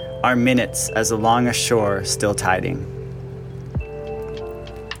 our minutes as along a shore still tiding.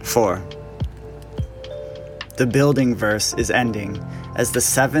 4. The building verse is ending as the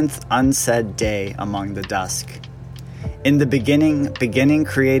 7th unsaid day among the dusk. In the beginning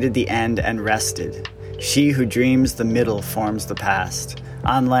created the end and rested. She who dreams the middle forms the past.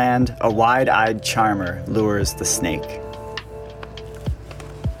 On land, a wide-eyed charmer lures the snake.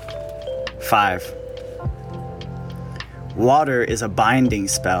 5. Water is a binding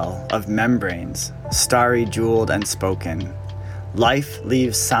spell of membranes, starry jeweled and spoken. Life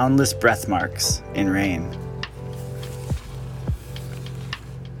leaves soundless breath marks in rain.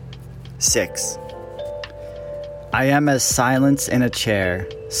 6. I am as silence in a chair,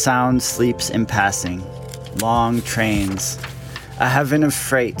 sound sleeps in passing, long trains, a heaven of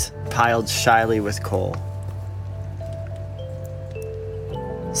freight piled shyly with coal.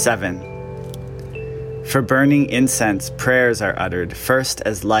 7. For burning incense, prayers are uttered, first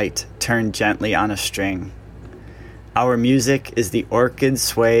as light turned gently on a string. Our music is the orchid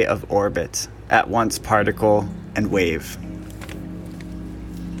sway of orbit, at once particle and wave.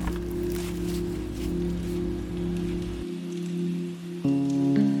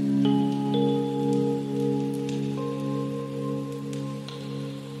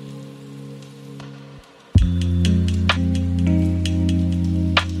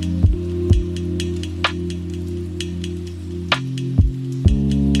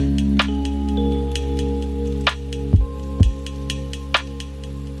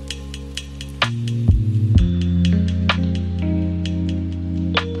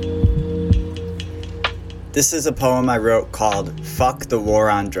 This is a poem I wrote called Fuck the War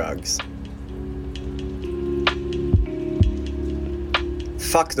on Drugs.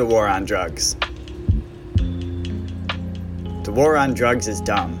 Fuck the war on drugs. The war on drugs is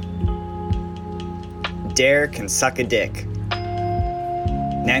dumb. Dare can suck a dick.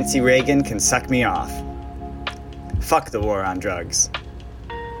 Nancy Reagan can suck me off. Fuck the war on drugs.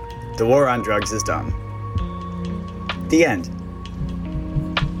 The war on drugs is dumb. The end.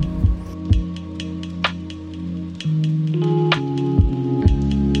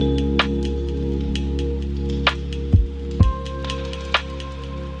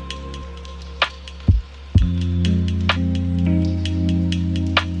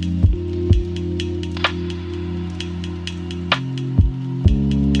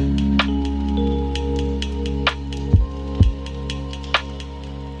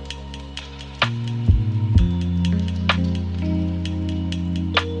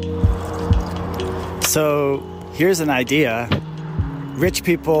 So here's an idea. Rich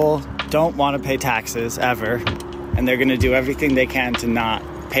people don't want to pay taxes ever, and they're going to do everything they can to not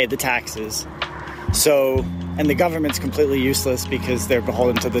pay the taxes. So, and the government's completely useless because they're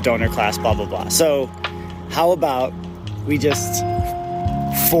beholden to the donor class, blah, blah, blah. So how about we just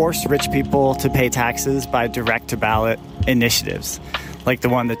force rich people to pay taxes by direct-to-ballot initiatives, like the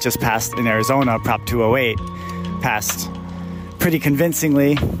one that just passed in Arizona, Prop 208, passed pretty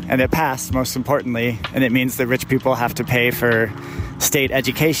convincingly, and it passed, most importantly, and it means that rich people have to pay for state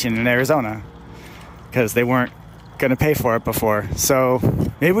education in Arizona because they weren't going to pay for it before. So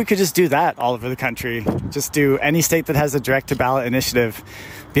maybe we could just do that all over the country. Just do any state that has a direct-to-ballot initiative.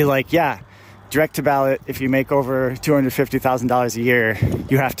 Be like, yeah, direct-to-ballot, if you make over $250,000 a year,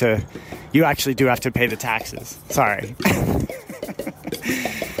 you actually do have to pay the taxes. Sorry.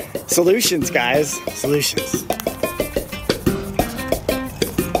 Solutions, guys. Solutions.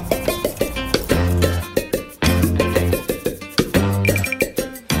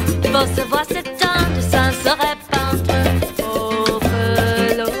 Pour se voir s'étendre sans se répandre au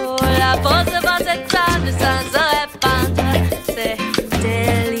flot. La peau se voit s'étendre sans se répandre, c'est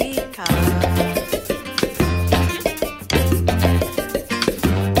délicat.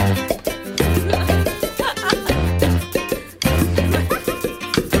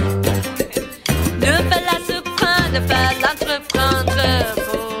 Ne pas la surprendre, pas l'entreprendre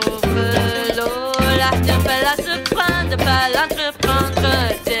au flot. Ne pas la surprendre, pas l'entreprendre.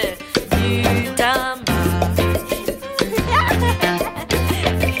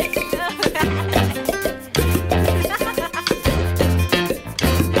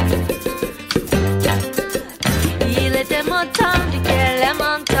 Il était mon temps de qu'elle aime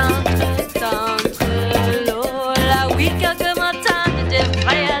entendre d'entre l'eau. Là oui, quelques m'entendent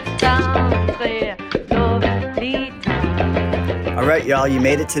devraient attendre l'oblita. All right, y'all, you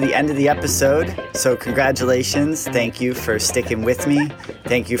made it to the end of the episode. So congratulations. Thank you for sticking with me.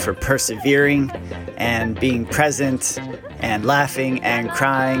 Thank you for persevering and being present and laughing and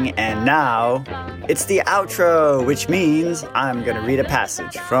crying. And now it's the outro, which means I'm going to read a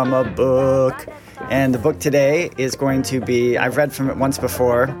passage from a book. And the book today is going to be, I've read from it once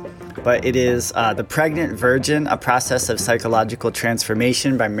before, but it is The Pregnant Virgin, A Process of Psychological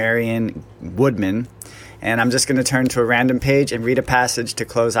Transformation by Marion Woodman. And I'm just going to turn to a random page and read a passage to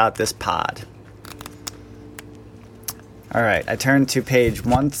close out this pod. All right, I turn to page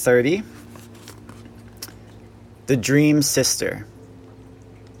 130. The Dream Sister.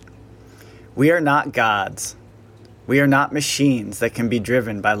 We are not gods. We are not machines that can be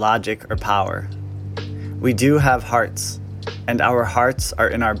driven by logic or power. We do have hearts, and our hearts are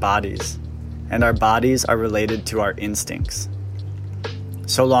in our bodies, and our bodies are related to our instincts.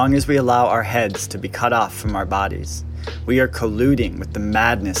 So long as we allow our heads to be cut off from our bodies, We are colluding with the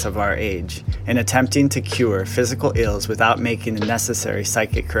madness of our age in attempting to cure physical ills without making the necessary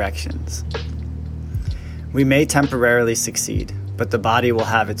psychic corrections. We may temporarily succeed, but the body will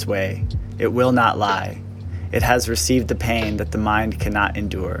have its way. It will not lie. It has received the pain that the mind cannot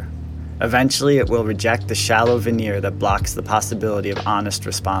endure. Eventually, it will reject the shallow veneer that blocks the possibility of honest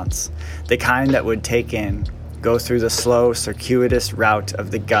response, the kind that would go through the slow, circuitous route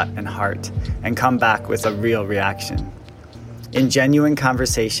of the gut and heart, and come back with a real reaction. In genuine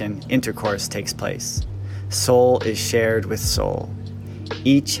conversation, intercourse takes place. Soul is shared with soul.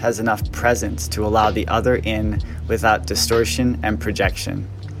 Each has enough presence to allow the other in without distortion and projection.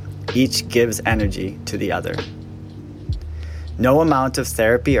 Each gives energy to the other. No amount of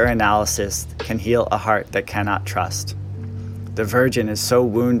therapy or analysis can heal a heart that cannot trust. The virgin is so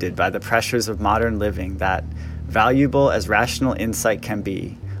wounded by the pressures of modern living that, valuable as rational insight can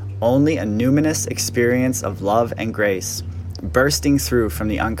be, only a numinous experience of love and grace, bursting through from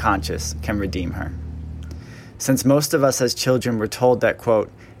the unconscious, can redeem her. Since most of us as children were told that, quote,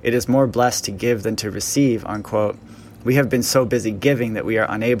 it is more blessed to give than to receive, unquote, we have been so busy giving that we are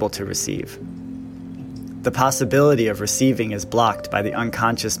unable to receive. The possibility of receiving is blocked by the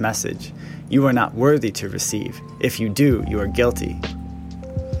unconscious message. You are not worthy to receive. If you do, you are guilty.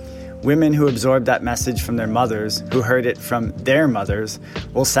 Women who absorb that message from their mothers, who heard it from their mothers,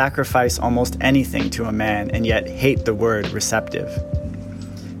 will sacrifice almost anything to a man and yet hate the word receptive.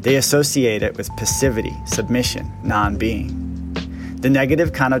 They associate it with passivity, submission, non-being. The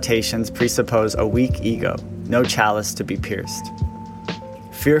negative connotations presuppose a weak ego, no chalice to be pierced.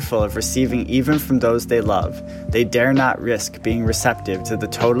 Fearful of receiving even from those they love, they dare not risk being receptive to the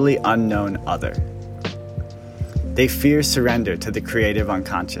totally unknown other. They fear surrender to the creative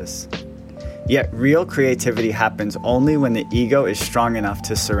unconscious. Yet real creativity happens only when the ego is strong enough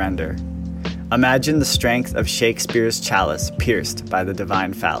to surrender. Imagine the strength of Shakespeare's chalice pierced by the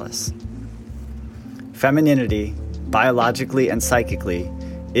divine phallus. Femininity, biologically and psychically,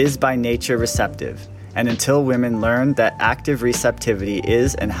 is by nature receptive, and until women learn that active receptivity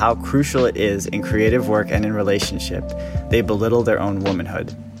is and how crucial it is in creative work and in relationship, they belittle their own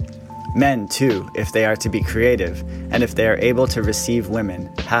womanhood. Men, too, if they are to be creative, and if they are able to receive women,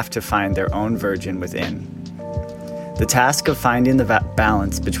 have to find their own virgin within. The task of finding the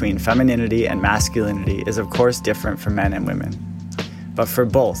balance between femininity and masculinity is of course different for men and women. But for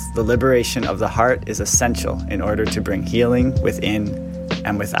both, the liberation of the heart is essential in order to bring healing within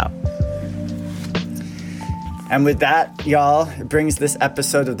and without. And with that, y'all, it brings this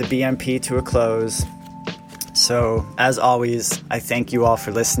episode of the BMP to a close. So, as always, I thank you all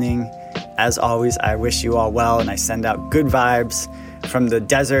for listening. As always, I wish you all well, and I send out good vibes from the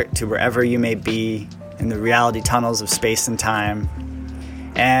desert to wherever you may be in the reality tunnels of space and time.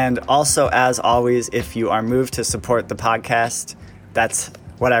 And also, as always, if you are moved to support the podcast, that's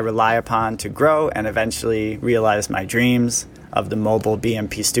what I rely upon to grow and eventually realize my dreams of the mobile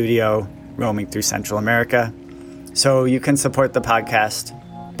BMP studio roaming through Central America. So you can support the podcast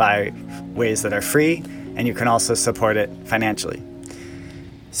by ways that are free, and you can also support it financially.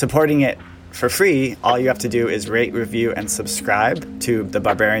 Supporting it for free, all you have to do is rate, review, and subscribe to the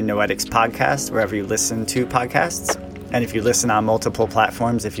Barbarian Noetics podcast wherever you listen to podcasts. And if you listen on multiple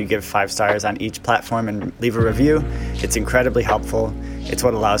platforms, if you give 5 stars on each platform and leave a review, it's incredibly helpful. It's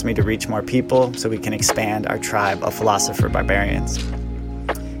what allows me to reach more people so we can expand our tribe of philosopher barbarians.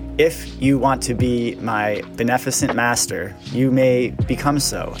 If you want to be my beneficent master, you may become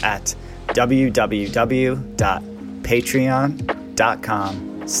so at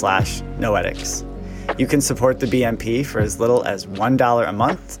www.patreon.com/noetics. You can support the BMP for as little as $1 a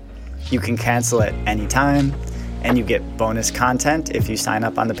month. You can cancel at any time, and you get bonus content if you sign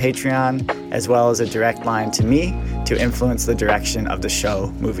up on the Patreon, as well as a direct line to me to influence the direction of the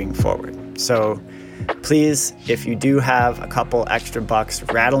show moving forward. So please, if you do have a couple extra bucks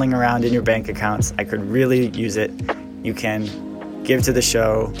rattling around in your bank accounts, I could really use it. You can give to the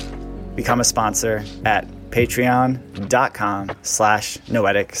show, become a sponsor at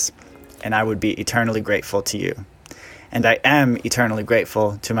patreon.com/noetics, and I would be eternally grateful to you. And I am eternally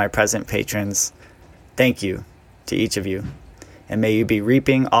grateful to my present patrons. Thank you to each of you. And may you be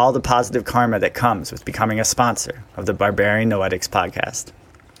reaping all the positive karma that comes with becoming a sponsor of the Barbarian Noetics podcast.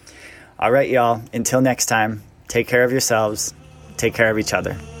 All right, y'all. Until next time, take care of yourselves. Take care of each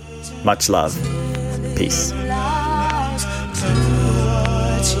other. Much love. Peace.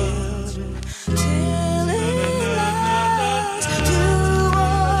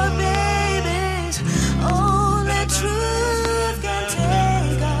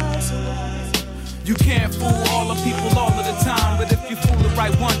 You can't fool all the people all of the time, but if you fool the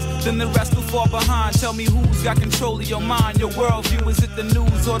right ones, then the rest will far behind. Tell me who's got control of your mind, your worldview. Is it the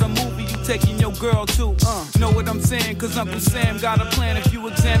news or the movie you taking your girl to? Know what I'm saying? Cause Uncle Sam got a plan. If you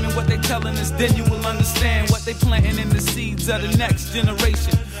examine what they telling us, then you will understand what they planting in the seeds of the next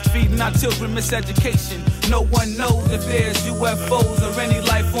generation. Feeding our children miseducation. No one knows if there's UFOs or any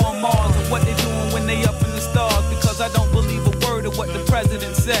life on Mars, or what they doing when they up in the stars. Because I don't believe a word of what the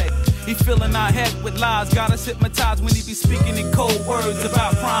president say. He filling our head with lies, got us hypnotized when he be speaking in cold words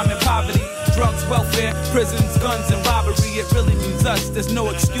about crime and poverty, drugs, welfare, prisons, guns, and robbery. It really means us. There's no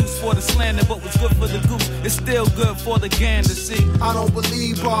excuse for the slander, but what's good for the goose is still good for the gander. See, I don't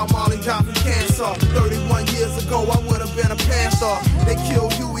believe Bob Marley died from cancer. 31 years ago, I would have been a panther. They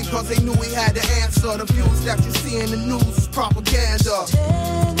killed Huey cause they knew he had the answer. The views that you see in the news is propaganda.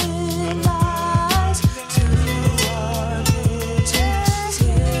 Telling lies to our vision.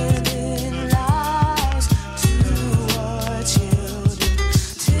 Telling lies to our children.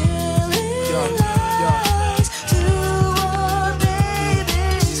 Telling lies to our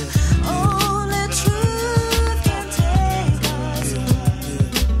babies. Only truth can take us.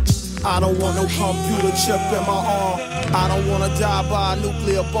 I don't want no computer chip in my arm. I don't wanna die by a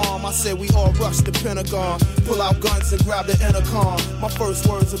nuclear bomb. I said we all rush the Pentagon, pull out guns and grab the intercom. My first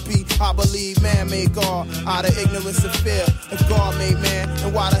words will be, I believe man made God out of ignorance and fear. If God made man,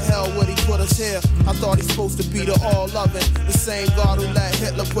 then why the hell would he put us here? I thought he's supposed to be the all-loving, the same God who let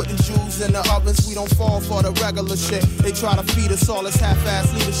Hitler put the Jews in the ovens. We don't fall for the regular shit. They try to feed us all this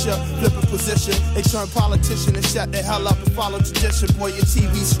half-ass leadership, flipping position. They turn politician and shut the hell up and follow tradition. Boy, your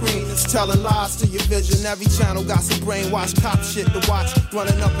TV screen is telling lies to your vision. Every channel got some brainwash cop shit to watch.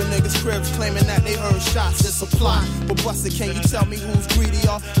 Running up in niggas' cribs claiming that they heard shots. It's a plot. But Buster, can you tell me who's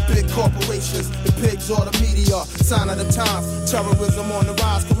greedier? Big corporations, the pigs or the media? Sign of the times, terrorism on the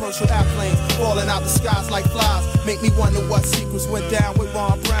rise. Commercial airplanes falling out the skies like flies. Make me wonder what secrets went down with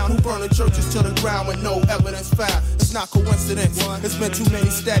Ron Brown, who burned the churches to the ground with no evidence found. It's not coincidence. There's been too many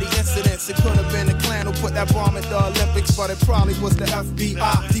steady incidents. It could have been the Klan who put that bomb at the Olympics, but it probably was the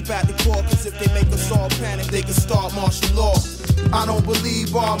FBI. Deep at the core, cause if they make us all panic, they can start martial law. I don't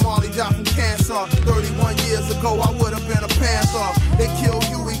believe Bob Marley died from cancer. 31 years ago, I would have been a panther. They killed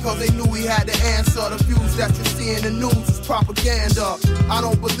Huey cause they knew he had the answer. The views that you see in the news is propaganda. I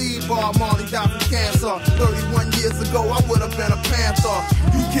don't believe Bob Marley died from cancer. 31 years ago, I would have been a panther.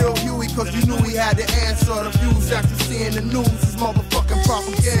 You killed Huey cause you knew he had the answer. The views that you see in the news is motherfucking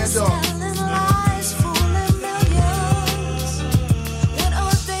propaganda. Telling lies, fooling millions. What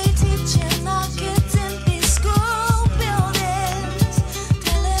are they teaching our kids in these school buildings?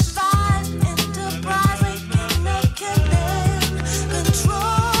 Televised enterprise, waking up, killing,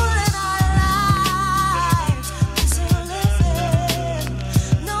 controlling our lives. This illicit.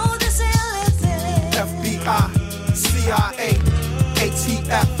 No, this illicit. FBI, CIA,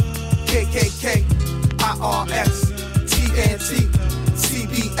 ATF, KKK, IRS, TNT,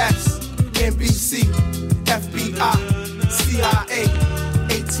 CBS, NBC, FBI, CIA,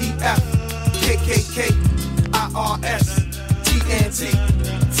 ATF, KKK, IRS, TNT,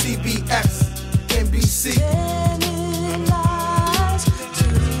 CBS, NBC. Telling lies to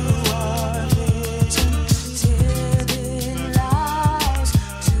our vision. Telling lies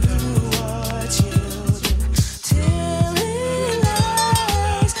to our children. Telling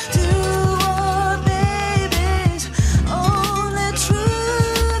lies to our babies. Only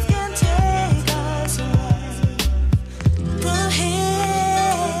truth can take us away. The head.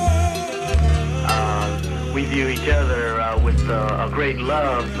 We view each other with a great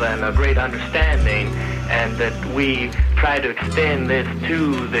love and a great understanding, and that we try to extend this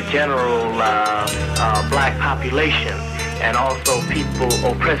to the general black population and also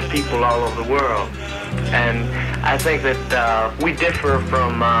oppressed people all over the world. And I think that we differ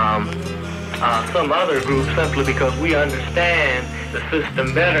from some other groups simply because we understand the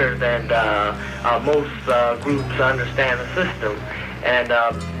system better than most groups understand the system. And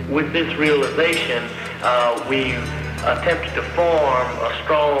with this realization, we attempted to form a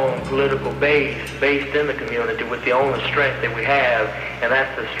strong political base based in the community with the only strength that we have, and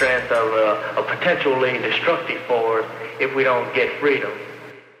that's the strength of a potentially destructive force if we don't get freedom.